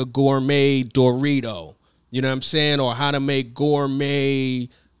to make a gourmet Dorito. You know what I'm saying? Or how to make gourmet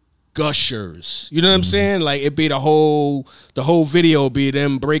Gushers. You know what I'm saying? Like, it'd be the whole video would be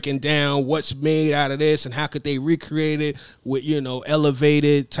them breaking down what's made out of this and how could they recreate it with,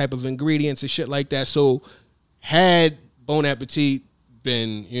 elevated type of ingredients and shit like that. So had Bon Appetit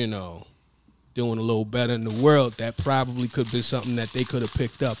been, doing a little better in the world, that probably could have been something that they could have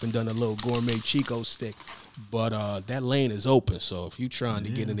picked up and done a little gourmet Chico stick. But that lane is open, so if you're trying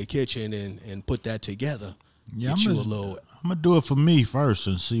to get in the kitchen and put that together, I'm gonna do it for me first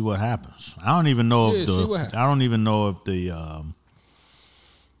and see what happens. I don't even know if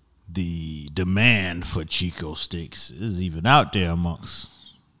the demand for Chico sticks is even out there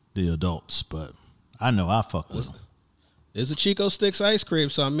amongst the adults, but I know I fuck with them. There's a Chico Sticks ice cream,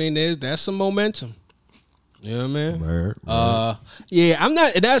 so I mean, that's some momentum. You know what I mean? Word. Yeah, I'm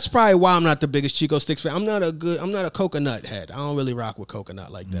not. That's probably why I'm not the biggest Chico Sticks fan. I'm not a coconut head. I don't really rock with coconut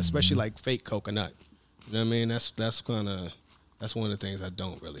like that, especially like fake coconut. You know what I mean? That's one of the things I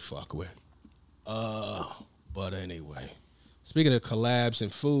don't really fuck with. But anyway, speaking of collabs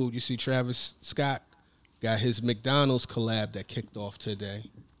and food, you see Travis Scott got his McDonald's collab that kicked off today.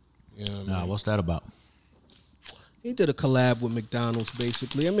 You know what I mean? What's that about? He did a collab with McDonald's,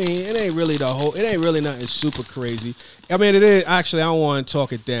 basically. I mean, it ain't really nothing super crazy. I mean, it is, actually, I don't want to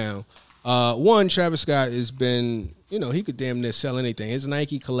talk it down. One, Travis Scott has been, he could damn near sell anything. His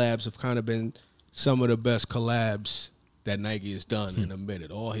Nike collabs have kind of been some of the best collabs that Nike has done in a minute.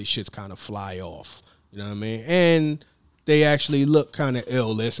 All his shits kind of fly off. You know what I mean? And they actually look kind of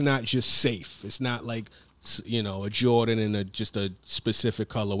ill. It's not just safe. It's not like, a Jordan in just a specific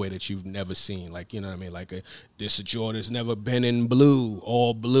colorway that you've never seen. Like, you know what I mean? Like this Jordan's never been in blue,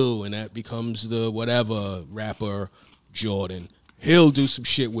 all blue, and that becomes the whatever rapper Jordan. He'll do some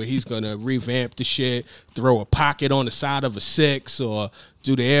shit where he's going to revamp the shit, throw a pocket on the side of a 6, or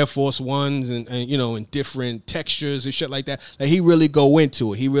do the Air Force Ones and in different textures and shit like that. Like, he really go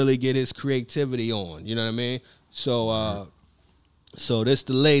into it. He really get his creativity on. You know what I mean? So this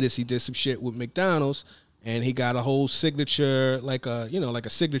the latest. He did some shit with McDonald's. And he got a whole signature, like a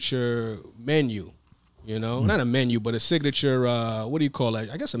signature menu, not a menu, but a signature. What do you call that?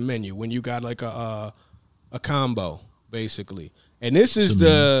 I guess a menu when you got like a combo, basically. And this is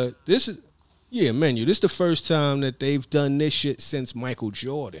menu. This is the first time that they've done this shit since Michael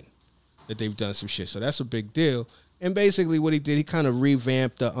Jordan, that they've done some shit. So that's a big deal. And basically, what he did, he kind of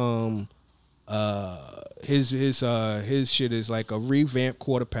revamped the his shit is like a revamped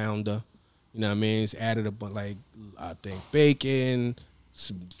quarter pounder. You know what I mean? It's added I think bacon,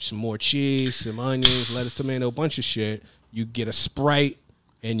 some more cheese, some onions, lettuce, tomato, a bunch of shit. You get a Sprite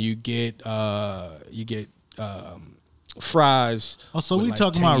and you get fries. Oh, so we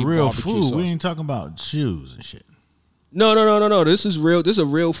talking about real food. Sauce. We ain't talking about shoes and shit. No. This is real. This is a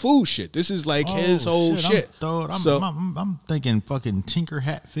real food shit. This is like his whole shit. I'm thinking fucking Tinker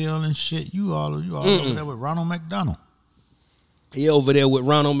Hatfield and shit. You all over there with Ronald McDonald. He over there with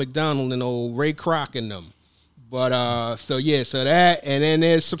Ronald McDonald and old Ray Kroc and them. But, so that, and then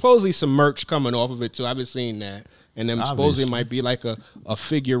there's supposedly some merch coming off of it, too. I haven't seen that. And then supposedly it might be like a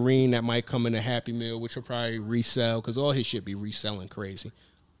figurine that might come in a Happy Meal, which will probably resell, because all his shit be reselling crazy.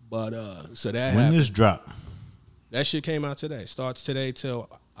 But, so that when happened. This drop? That shit came out today. Starts today till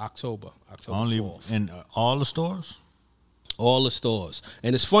October Only 4th. In all the stores? All the stores.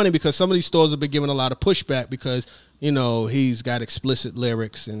 And it's funny because some of these stores have been giving a lot of pushback because you know, he's got explicit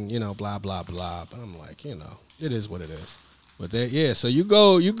lyrics and, you know, blah, blah, blah. But I'm like, you know, it is what it is. But yeah, so you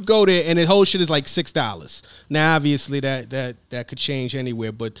could go there and the whole shit is like $6. Now, obviously that could change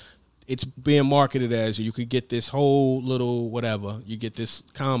anywhere, but it's being marketed as you could get this whole little whatever. You get this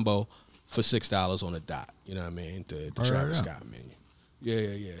combo for $6 on the dot. You know what I mean? The Travis Scott menu.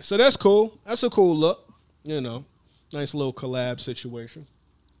 Yeah. So that's cool. That's a cool look. You know, nice little collab situation.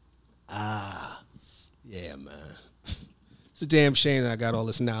 Yeah, man. It's a damn shame that I got all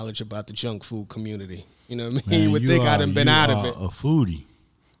this knowledge about the junk food community. You know what I mean? Man, you would think I'd have been out of it. A foodie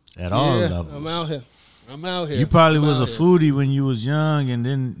at all levels. I'm out here. You probably was a foodie when you was young and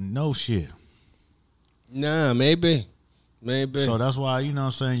didn't know shit. Nah, maybe. So that's why, you know what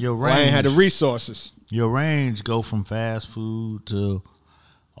I'm saying, your range. I ain't had the resources. Your range go from fast food to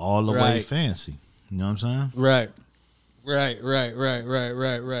all the way fancy. You know what I'm saying? Right. I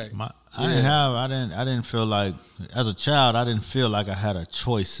didn't feel like, as a child, I didn't feel like I had a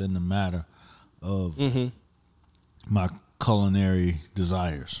choice in the matter of my culinary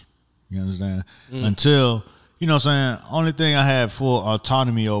desires. You understand? Until, you know what I'm saying, only thing I had full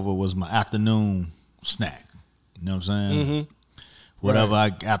autonomy over was my afternoon snack. You know what I'm saying?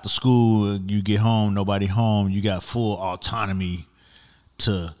 Whatever, after school, you get home, nobody home, you got full autonomy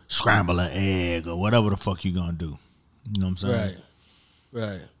to scramble an egg or whatever the fuck you gonna do. You know what I'm saying?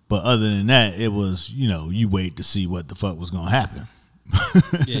 Right. But other than that, it was, you know, you wait to see what the fuck was gonna happen.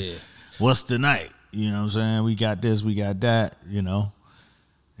 Yeah. What's tonight? You know what I'm saying? We got this, we got that, you know?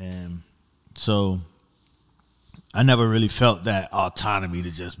 And so I never really felt that autonomy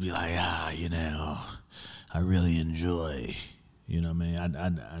to just be like, you know, I really enjoy, you know what I mean? I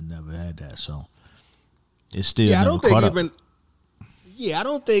never had that, so it's still never caught up. Yeah, I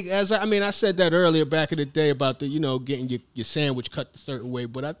don't think, I said that earlier back in the day about the, you know, getting your sandwich cut a certain way,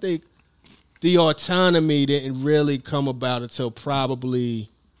 but I think the autonomy didn't really come about until probably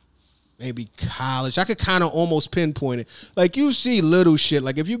maybe college. I could kind of almost pinpoint it. Like, you see little shit,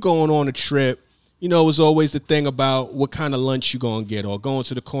 like if you're going on a trip, you know, it's always the thing about what kind of lunch you going to get, or going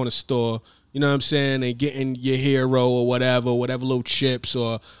to the corner store, you know what I'm saying, and getting your hero or whatever little chips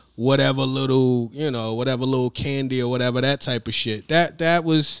or whatever little, you know, whatever little candy or whatever, that type of shit. That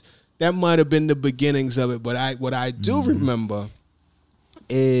might have been the beginnings of it. But what I do remember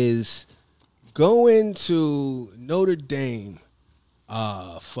is going to Notre Dame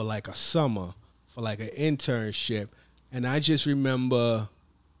for like a summer, for like an internship. And I just remember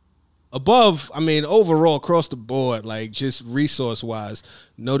overall across the board, like just resource-wise,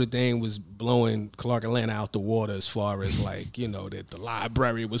 Notre Dame was blowing Clark Atlanta out the water as far as like, you know, that the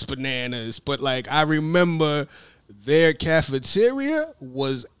library was bananas. But like, I remember their cafeteria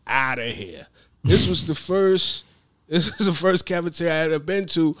was out of here. This was the first cafeteria I had ever been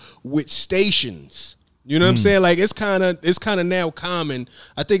to with stations. You know what I'm saying? Like, it's kind of now common.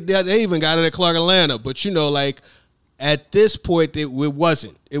 I think they even got it at Clark Atlanta, but you know, like, at this point, it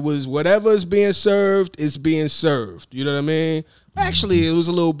wasn't. It was whatever is being served is being served. You know what I mean? Actually, it was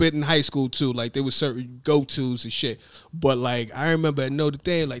a little bit in high school, too. Like, there was certain go-tos and shit. But, like, I remember at Notre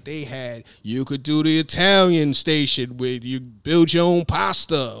Dame, like, you could do the Italian station where you build your own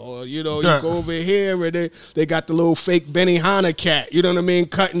pasta. Or, you know, you go over here and they got the little fake Benihana cat. You know what I mean?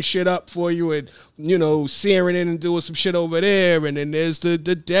 Cutting shit up for you and, you know, searing it and doing some shit over there. And then there's the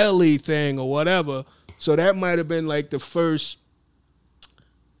deli thing or whatever. So that might have been like that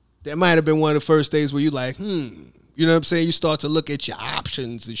might have been one of the first days where you like, you know what I'm saying? You start to look at your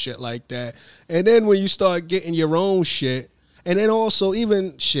options and shit like that. And then when you start getting your own shit, and then also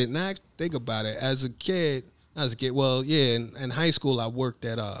even shit, now I think about it, well, yeah, in high school I worked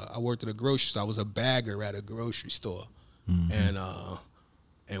at a grocery store. I was a bagger at a grocery store. And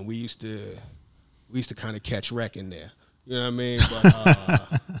we used to kind of catch wreck in there. You know what I mean? But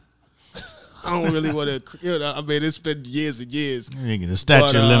I don't really want to, you know, I mean, it's been years and years. The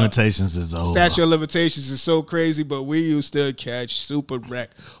statute of limitations is over. Statute of limitations is so crazy, but we used to catch super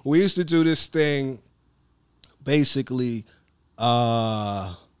wreck. We used to do this thing, basically,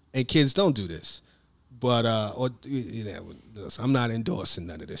 and kids don't do this, but, you know, I'm not endorsing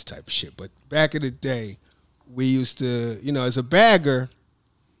none of this type of shit, but back in the day, we used to, you know, as a bagger,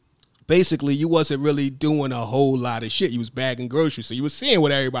 basically, you wasn't really doing a whole lot of shit. You was bagging groceries, so you was seeing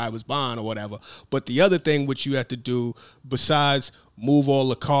what everybody was buying or whatever. But the other thing which you had to do, besides move all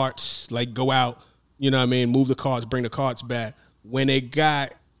the carts, like go out, you know what I mean, move the carts, bring the carts back. When it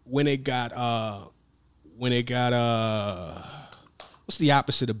got what's the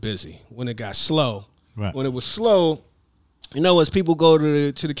opposite of busy? When it got slow. Right. When it was slow, as people go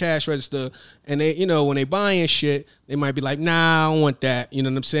to the cash register and they, when they buying shit, they might be like, nah, I don't want that. You know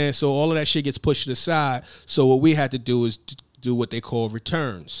what I'm saying? So all of that shit gets pushed aside. So what we had to do is do what they call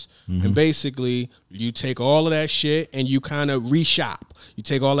returns. Mm-hmm. And basically, you take all of that shit and you kind of reshop. You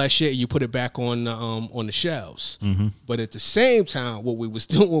take all that shit and you put it back on the shelves. Mm-hmm. But at the same time, what we was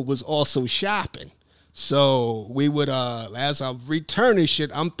doing was also shopping. So we would, as I'm returning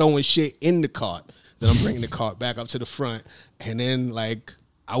shit, I'm throwing shit in the cart. Then I'm bringing the cart back up to the front. And then, like,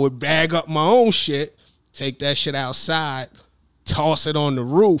 I would bag up my own shit, take that shit outside, toss it on the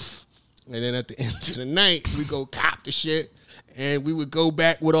roof. And then at the end of the night, we go cop the shit. And we would go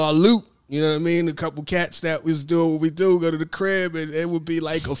back with our loot. You know what I mean? A couple cats that was doing what we do, go to the crib, and it would be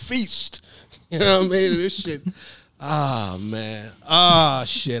like a feast. You know what I mean? This shit. Man.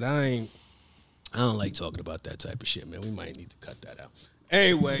 Shit. I don't like talking about that type of shit, man. We might need to cut that out.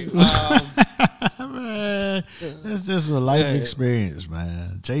 Anyway. Man, it's just a life experience,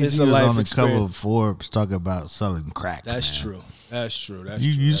 man. Jay-Z was on the cover of Forbes talking about selling crack. That's true. That's true.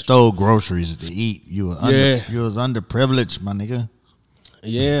 You stole groceries to eat. You was underprivileged, my nigga.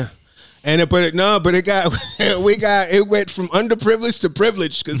 Yeah. And it went from underprivileged to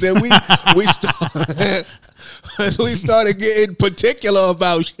privileged because then we started getting particular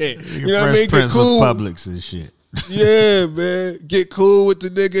about shit. You know what I mean? Get cool. Publix and shit. Yeah, man. Get cool with the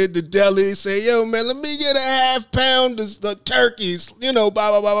nigga at the deli. Say, yo, man, let me get a half pound of the turkeys. You know,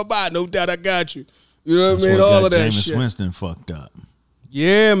 blah, blah, blah, blah, blah. No doubt I got you. You know what I mean? All of that Jameis shit. Winston fucked up.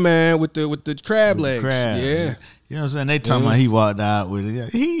 Yeah, man, with the crab legs. Yeah. You know what I'm saying? They talking about he walked out with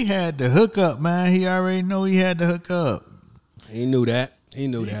it. He had the hookup, man. He already know he had the hookup. He knew that.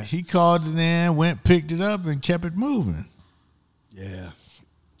 He called it in, went, picked it up, and kept it moving. Yeah.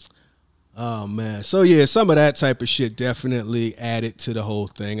 Oh, man. So, yeah, some of that type of shit definitely added to the whole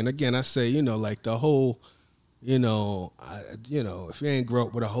thing. And, again, I say, like the whole, if you ain't grow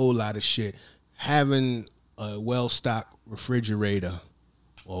up with a whole lot of shit, having a well-stocked refrigerator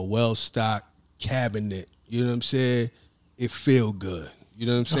or well-stocked cabinet, you know what I'm saying, it feel good. You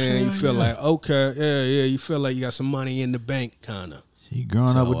know what I'm saying? You feel like, okay, yeah, you feel like you got some money in the bank, kind of. He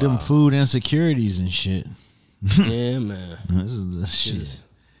growing up with them food insecurities and shit. Yeah, man. This is the shit.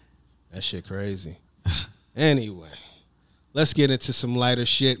 That shit crazy. Anyway, let's get into some lighter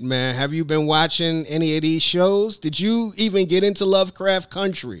shit, man. Have you been watching any of these shows? Did you even get into Lovecraft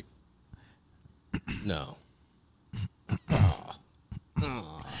Country? No.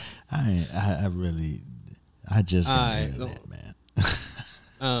 I just didn't hear that, man.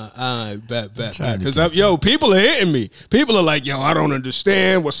 Bet. Because, people are hitting me. People are like, I don't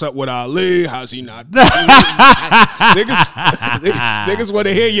understand. What's up with Ali? How's he not? niggas want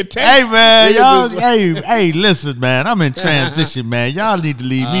to hear your take. Hey, man. Hey, listen, man. I'm in transition, man. Y'all need to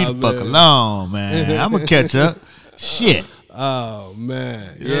leave me the fuck alone, man. I'm going to catch up. Shit. Oh,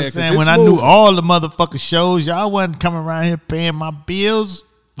 man. You know what I'm saying? When I knew all the motherfucking shows, y'all wasn't coming around here paying my bills.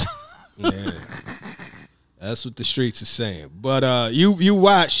 Yeah. That's what the streets are saying. But you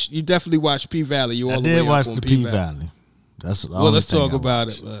definitely watched P-Valley. I did watch the P-Valley. That's the let's talk about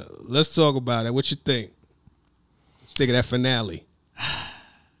it. Let's talk about it. What you think? What you think of that finale?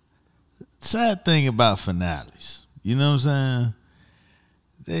 Sad thing about finales, you know what I'm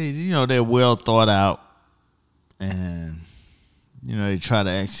saying? They're well thought out, and they try to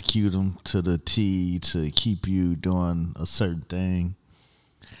execute them to the T to keep you doing a certain thing.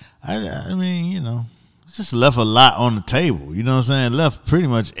 I mean, it's just left a lot on the table. You know what I'm saying? Left pretty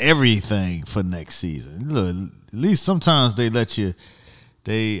much everything for next season. Look, at least sometimes they let you.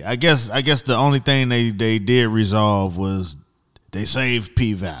 I guess the only thing they did resolve was they saved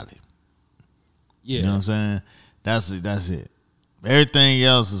P-Valley. Yeah. You know what I'm saying? That's it. Everything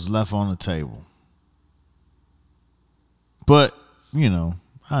else is left on the table. But,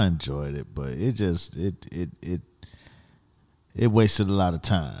 I enjoyed it, but it just it wasted a lot of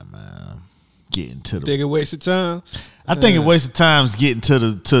time, man. Getting to the. Think it wasted time? I think it wasted time getting to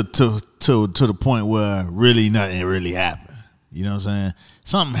the point where really nothing really happened. You know what I'm saying?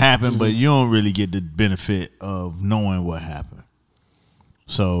 Something happened, but you don't really get the benefit of knowing what happened.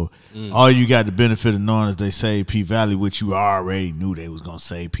 So all you got the benefit of knowing is they saved P-Valley, which you already knew they was gonna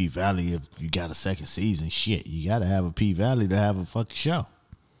save P-Valley if you got a second season. Shit, you gotta have a P-Valley to have a fucking show.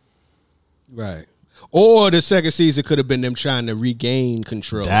 Right. Or the second season could have been them trying to regain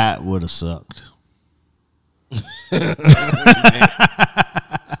control. That would have sucked.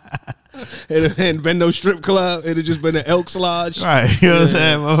 It hadn't been no strip club. It had just been an Elks Lodge. Right. You know what I'm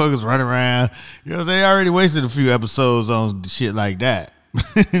saying? Motherfuckers running around. You know what I'm saying? They already wasted a few episodes on shit like that.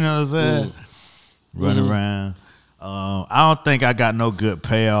 You know what I'm saying? Running around. I don't think I got no good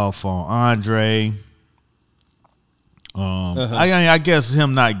payoff on Andre. I guess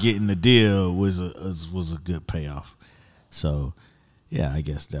him not getting the deal was a good payoff. So, yeah, I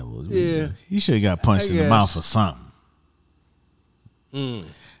guess that was. Yeah. He should have got punched in the mouth or something.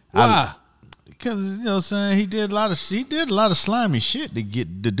 Why? Because, you know what I'm saying, he did a lot of slimy shit to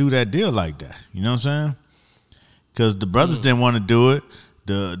do that deal like that. You know what I'm saying? Because the brothers didn't want to do it.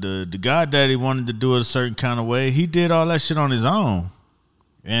 The goddaddy wanted to do it a certain kind of way. He did all that shit on his own.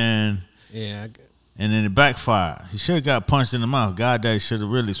 And then it backfired. He should have got punched in the mouth. Goddaddy should have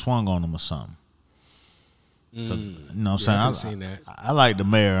really swung on him or something. You know what I'm saying? I like the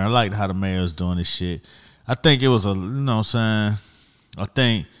mayor. I like how the mayor's doing this shit. I think it was you know what I'm saying? I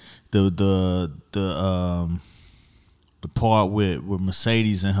think the part with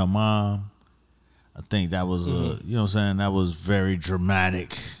Mercedes and her mom, I think that was you know what I'm saying, that was very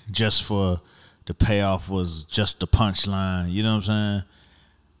dramatic. Just for the payoff was just the punchline. You know what I'm saying?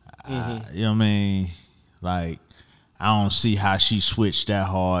 You know what I mean? Like, I don't see how she switched that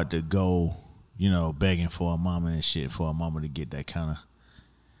hard to go, you know, begging for a mama and shit, for a mama to get that kind of,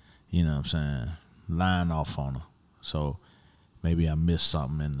 you know what I'm saying, line off on her. So maybe I missed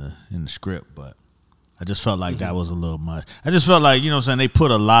something in the script, but I just felt like that was a little much. I just felt like, you know what I'm saying, they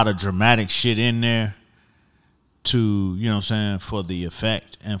put a lot of dramatic shit in there to, you know what I'm saying, for the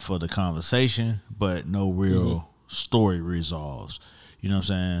effect and for the conversation, but no real story resolves. You know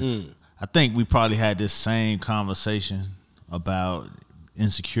what I'm saying? I think we probably had this same conversation about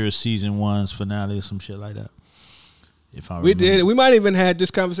Insecure season 1's finale or some shit like that. If I remember. Did. We might even had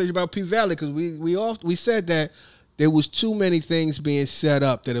this conversation about P Valley because we said that there was too many things being set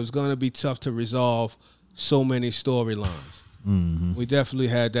up that it was going to be tough to resolve so many storylines. We definitely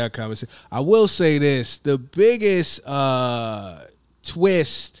had that conversation. I will say this: the biggest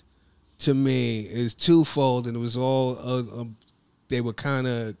twist to me is twofold, and it was all they were kind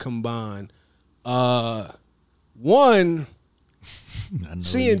of combined. One.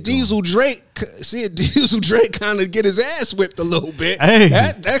 Seeing Diesel Drake kind of get his ass whipped a little bit. Hey,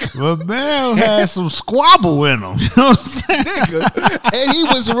 well, man had some squabble in him. You know what I'm saying? Nigga. And he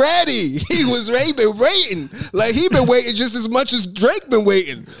was ready. He been waiting. Like, he been waiting just as much as Drake been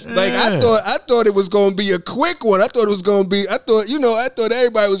waiting. Like, I thought it was going to be a quick one. I thought everybody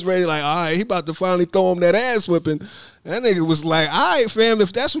was ready. Like, all right, he about to finally throw him that ass whipping. That nigga was like, all right, fam,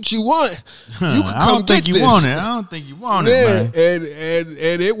 if that's what you want, you can come get this. I don't think you want it, man. And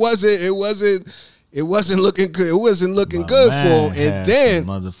it wasn't looking good. It wasn't looking good for him. And then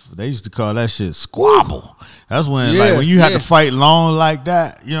they used to call that shit squabble. That's when when you had to fight long like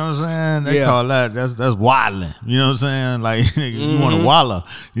that, you know what I'm saying? They call that's waddling. You know what I'm saying? Like, you want to waller.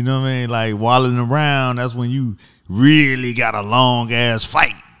 You know what I mean? Like, waddling around, that's when you really got a long ass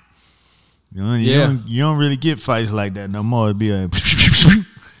fight. You know, you don't really get fights like that no more. It'd be a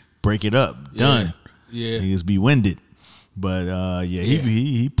break it up, done. Yeah. Niggas be winded. But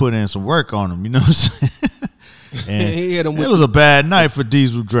he put in some work on him, you know what I'm saying? And he hit him it was a bad night for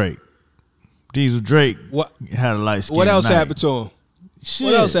Diesel Drake. Diesel Drake had a light skin. What else night. happened to him? Shit.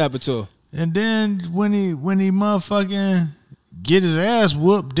 What else happened to him? And then when he motherfucking get his ass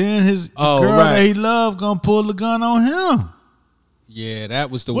whooped, then his girl that he loved gonna pull the gun on him. Yeah, that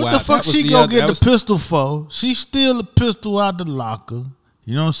was the what wild. The fuck she go get the pistol for? She steal the pistol out the locker.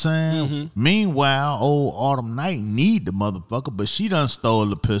 You know what I'm saying? Meanwhile, old Autumn Night need the motherfucker, but she done stole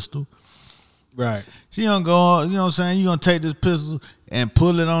the pistol. Right. She don't go, you know what I'm saying? You gonna take this pistol and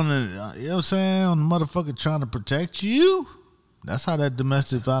pull it on the, you know what I'm saying? On the motherfucker trying to protect you. That's how that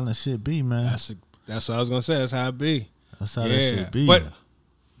domestic violence shit be, man. That's what I was gonna say. That's how it be. That's how that shit be.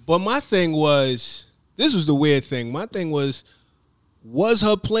 But my thing was, this was the weird thing. My thing was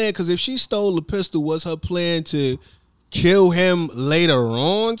her plan, because if she stole the pistol, was her plan to kill him later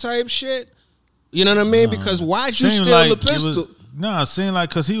on type shit? You know what I mean? Because why'd you steal the pistol? It seemed like,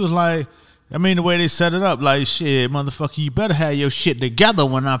 because he was like, I mean, the way they set it up, like, shit, motherfucker, you better have your shit together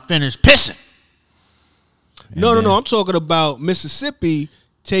when I finish pissing. No, I'm talking about Mississippi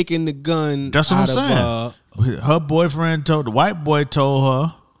taking the gun. That's what I'm saying. Her boyfriend the white boy told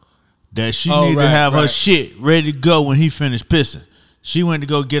her that she needed to have her shit ready to go when he finished pissing. She went to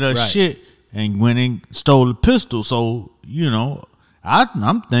go get her shit and went and stole the pistol. So, you know,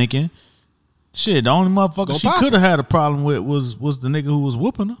 I'm thinking, shit, the only motherfucker she could have had a problem with was the nigga who was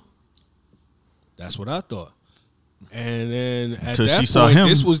whooping her. That's what I thought. And then at Until that point,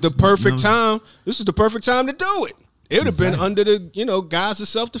 this was the perfect time. This is the perfect time to do it. It would have been under the, guise of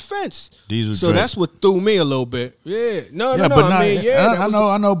self-defense. So that's what threw me a little bit. Yeah. No.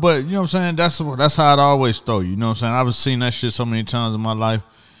 I know, but you know what I'm saying? That's how it always throw you. You know what I'm saying? I've seen that shit so many times in my life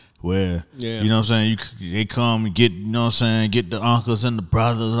where, you know what I'm saying, they come and get, you know what I'm saying, get the uncles and the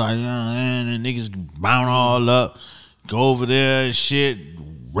brothers, like, and the niggas bound all up, go over there and shit,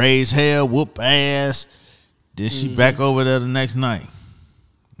 raise hell, whoop ass. Then she back over there the next night.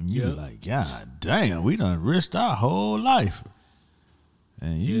 And you like, God damn, we done risked our whole life.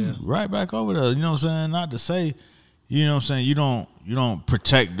 And you right back over there. You know what I'm saying? Not to say, you know what I'm saying, you don't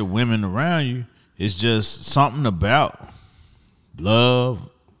protect the women around you. It's just something about love,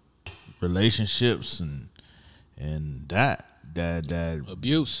 relationships, and that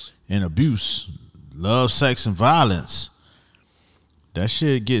abuse. And abuse. Love, sex, and violence. That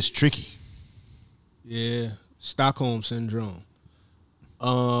shit gets tricky. Yeah. Stockholm syndrome.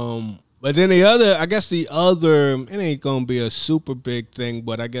 But then the other, it ain't gonna be a super big thing,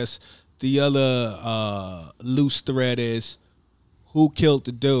 but I guess the other loose thread is who killed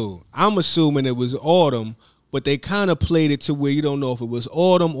the dude. I'm assuming it was Autumn, but they kind of played it to where you don't know if it was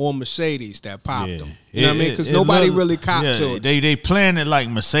Autumn or Mercedes that popped him. You know what I mean? Because nobody really copped to it. They planned it like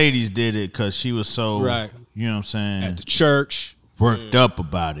Mercedes did it because she was so, you know what I'm saying? At the church. Worked up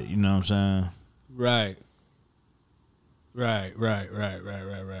about it, you know what I'm saying? Right.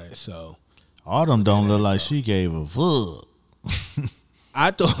 So Autumn don't look like she gave a fuck.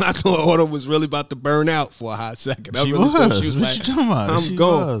 I thought Autumn was really about to burn out for a hot second. She was like, you talking about? I'm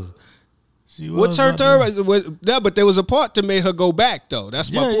going. What's her third? Yeah, but there was a part to make her go back though.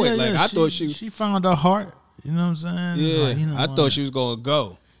 That's my point. Like I thought she found her heart. You know what I'm saying? Yeah, like, you know I thought she was gonna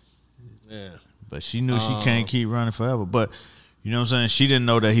go. Yeah, but she knew she can't keep running forever. But you know what I'm saying? She didn't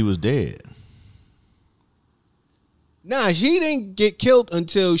know that he was dead. Nah, she didn't get killed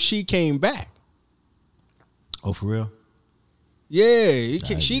until she came back. Oh, for real? Yeah,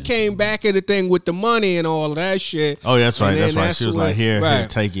 she came back at the thing with the money and all of that shit. Oh, that's right. That's right. She was like, here,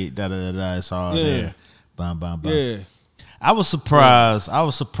 take it. It's all there. Bam, bam, bam. Yeah. I was surprised.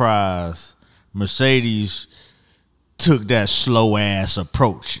 Mercedes took that slow ass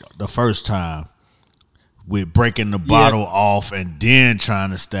approach the first time with breaking the bottle off and then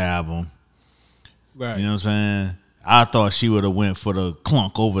trying to stab him. Right. You know what I'm saying? I thought she would have went for the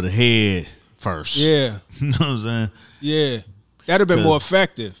clunk over the head first. Yeah. You know what I'm saying? Yeah. That'd have been more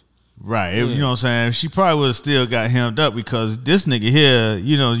effective. Right. You know what I'm saying? She probably would have still got hemmed up because this nigga here,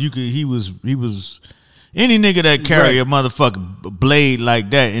 you know, he was any nigga that carry a motherfucking blade like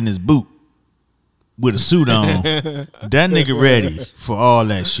that in his boot with a suit on, that nigga ready for all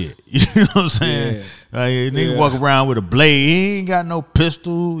that shit. You know what I'm saying? Yeah. Like, nigga walk around with a blade. He ain't got no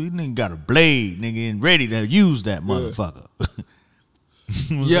pistol. He nigga got a blade, nigga, and ready to use that motherfucker.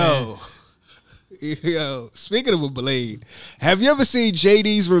 Yo, speaking of a blade, have you ever seen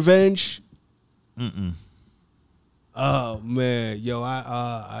JD's Revenge? Mm-mm. Oh man, yo,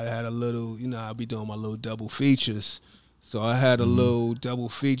 I had a little, you know, I'll be doing my little double features. So I had a little double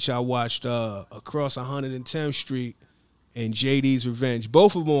feature. I watched Across 110th Street and JD's Revenge.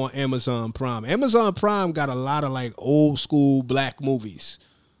 Both of them on Amazon Prime. Amazon Prime got a lot of like old school black movies.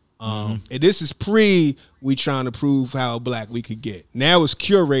 And this is we trying to prove how black we could get. Now it's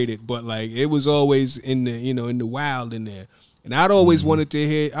curated, but like it was always in the, you know, in the wild in there. And I always wanted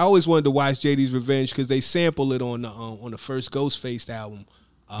to watch JD's Revenge because they sample it on the first Ghostface album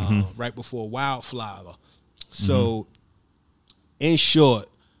right before Wildflower. So in short,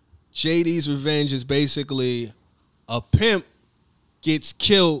 JD's Revenge is basically a pimp gets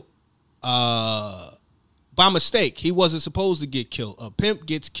killed by mistake. He wasn't supposed to get killed. A pimp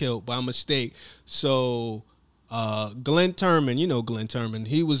gets killed by mistake. So Glenn Turman, you know Glenn Turman,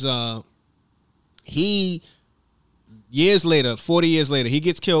 he was years later, 40 years later, he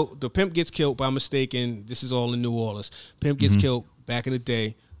gets killed. The pimp gets killed by mistake, and this is all in New Orleans. Pimp gets killed back in the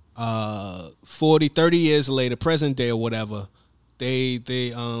day. 30 years later, present day or whatever, they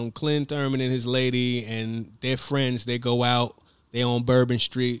Glenn Turman and his lady and their friends, they go out, they on Bourbon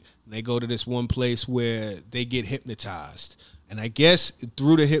Street, and they go to this one place where they get hypnotized. And I guess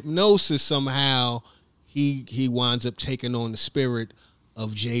through the hypnosis somehow he winds up taking on the spirit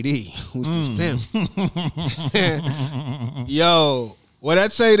of JD, who's this pimp. Yo, when I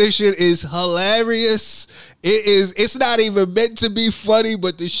say this shit is hilarious, it's not even meant to be funny,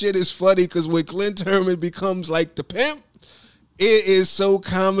 but the shit is funny because when Glenn Turman becomes like the pimp, it is so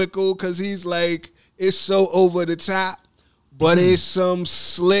comical because he's like, it's so over the top, but it's some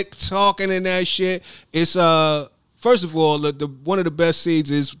slick talking in that shit. It's first of all, the one of the best scenes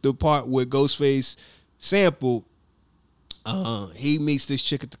is the part where Ghostface sampled. He meets this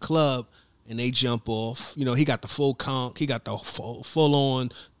chick at the club and they jump off. You know, he got the full conch, he got the full on,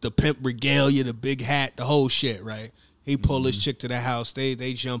 the pimp regalia, the big hat, the whole shit, right? He pull his chick to the house, they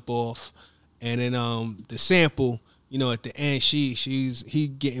jump off, and then the sample, you know, at the end, he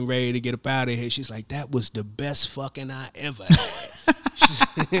getting ready to get up out of here. She's like, that was the best fucking I ever had.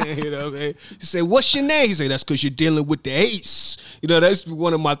 You know what I mean? He said, what's your name? He said, that's because you're dealing with the ace. You know, that's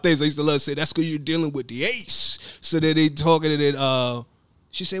one of my things I used to love to say, that's because you're dealing with the ace. So that they talking to it,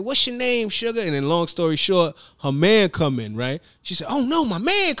 she said, what's your name, sugar? And then long story short, her man come in, right? She said, oh no, my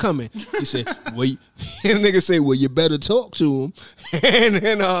man coming. He said, well, and the nigga say, well, you better talk to him. And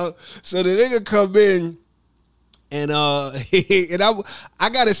then, so the nigga come in, and and I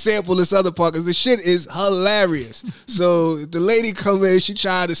gotta sample this other part because the shit is hilarious. So the lady come in, she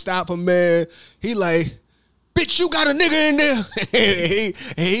tried to stop her man. He like, bitch, you got a nigga in there?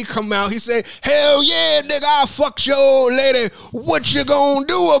 and he come out, he say, hell yeah, nigga, I'll fuck your old lady. What you gonna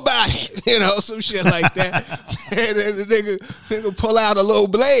do about it? You know, some shit like that. And then the nigga pull out a little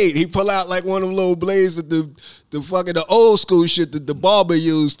blade. He pull out like one of them little blades that the old school shit that the barber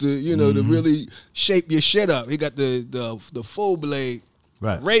used to, you know, to really shape your shit up. He got the full blade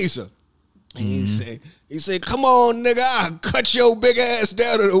razor. And he said, come on, nigga, I'll cut your big ass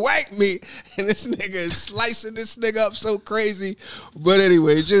down to the white meat. And this nigga is slicing this nigga up so crazy. But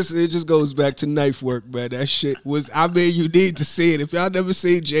anyway, it just goes back to knife work, man. That shit was, I mean, you need to see it. If y'all never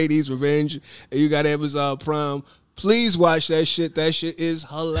seen JD's Revenge and you got Amazon Prime, please watch that shit. That shit is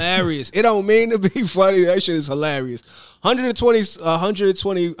hilarious. It don't mean to be funny. That shit is hilarious.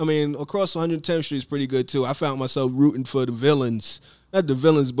 120, I mean, across 110th Street is pretty good too. I found myself rooting for the villains. Not the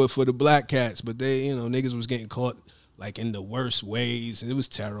villains, but for the black cats. But they, you know, niggas was getting caught like in the worst ways. And it was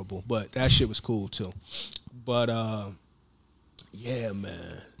terrible. But that shit was cool too. But yeah,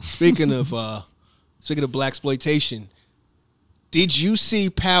 man. Speaking of blaxploitation, did you see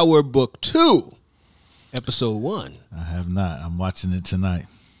Power Book 2, Episode 1? I have not. I'm watching it tonight.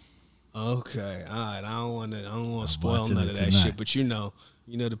 Okay. All right. I don't want to spoil none of that shit, but you know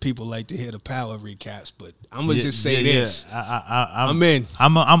the people like to hear the Power recaps, but I'm gonna just say this. I'm in.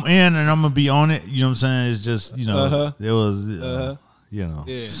 I'm in, and I'm gonna be on it. You know what I'm saying? It's just, you know, there was you know,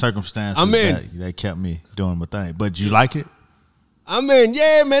 circumstances that kept me doing my thing. But you like it? I'm in.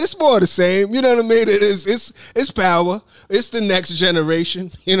 Yeah, man. It's more the same. You know what I mean? It is. It's Power. It's the next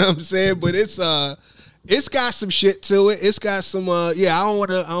generation. You know what I'm saying? But it's got some shit to it. It's got some. I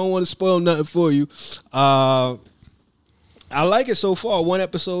don't want to spoil nothing for you. I like it so far. One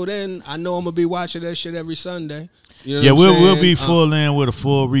episode in, I know I'm gonna be watching that shit every Sunday. You know we'll be full in with a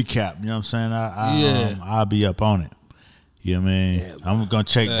full recap. You know what I'm saying? I'll be up on it. You know what I mean? Yeah, I'm gonna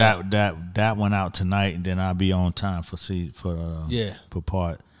check that one out tonight, and then I'll be on time for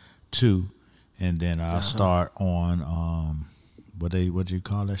part 2, and then I'll start on what do you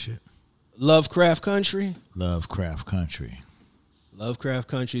call that shit? Lovecraft Country. Lovecraft Country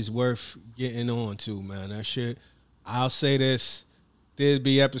is worth getting on to, man. That shit. I'll say this. There'd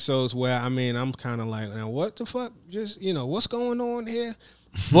be episodes where, I mean, I'm kind of like, now what the fuck? Just, you know, what's going on here?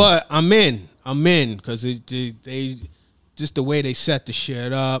 But I'm in because they just the way they set the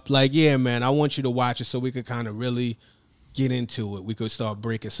shit up. Like, yeah, man, I want you to watch it so we could kind of really get into it. We could start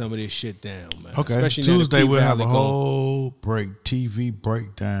breaking some of this shit down, man. Okay. Especially Tuesday we'll have a whole TV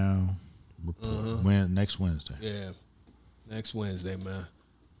breakdown next Wednesday. Yeah, next Wednesday, man.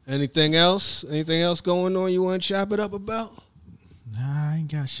 Anything else? Anything else going on you want to chop it up about? Nah, I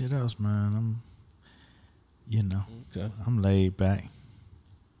ain't got shit else, man. I'm laid back,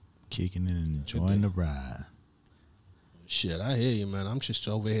 kicking it and enjoying the ride. Shit, I hear you, man. I'm just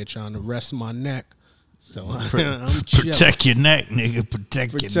over here trying to rest my neck. So I'm protect your neck, nigga.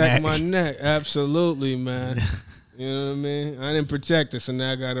 Protect your neck. Protect my neck. Absolutely, man. You know what I mean? I didn't protect it, so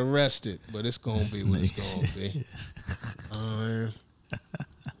now I got to rest it. But it's going to be what it's going to be.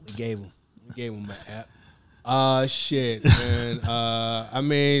 We gave him an app. Shit, man. I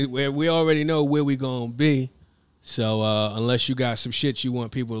mean, we already know where we gonna be. So unless you got some shit you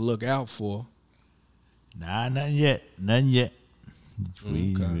want people to look out for. Nah, nothing yet.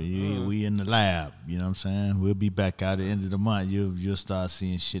 We in the lab. You know what I'm saying? We'll be back out at the end of the month. You'll start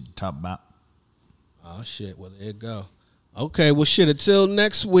seeing shit to talk about. Oh shit. Well, there you go. Okay. Well, shit. Until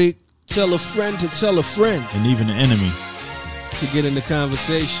next week. Tell a friend to tell a friend, and even the enemy, to get in the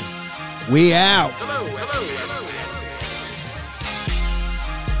conversation. We out. Hello.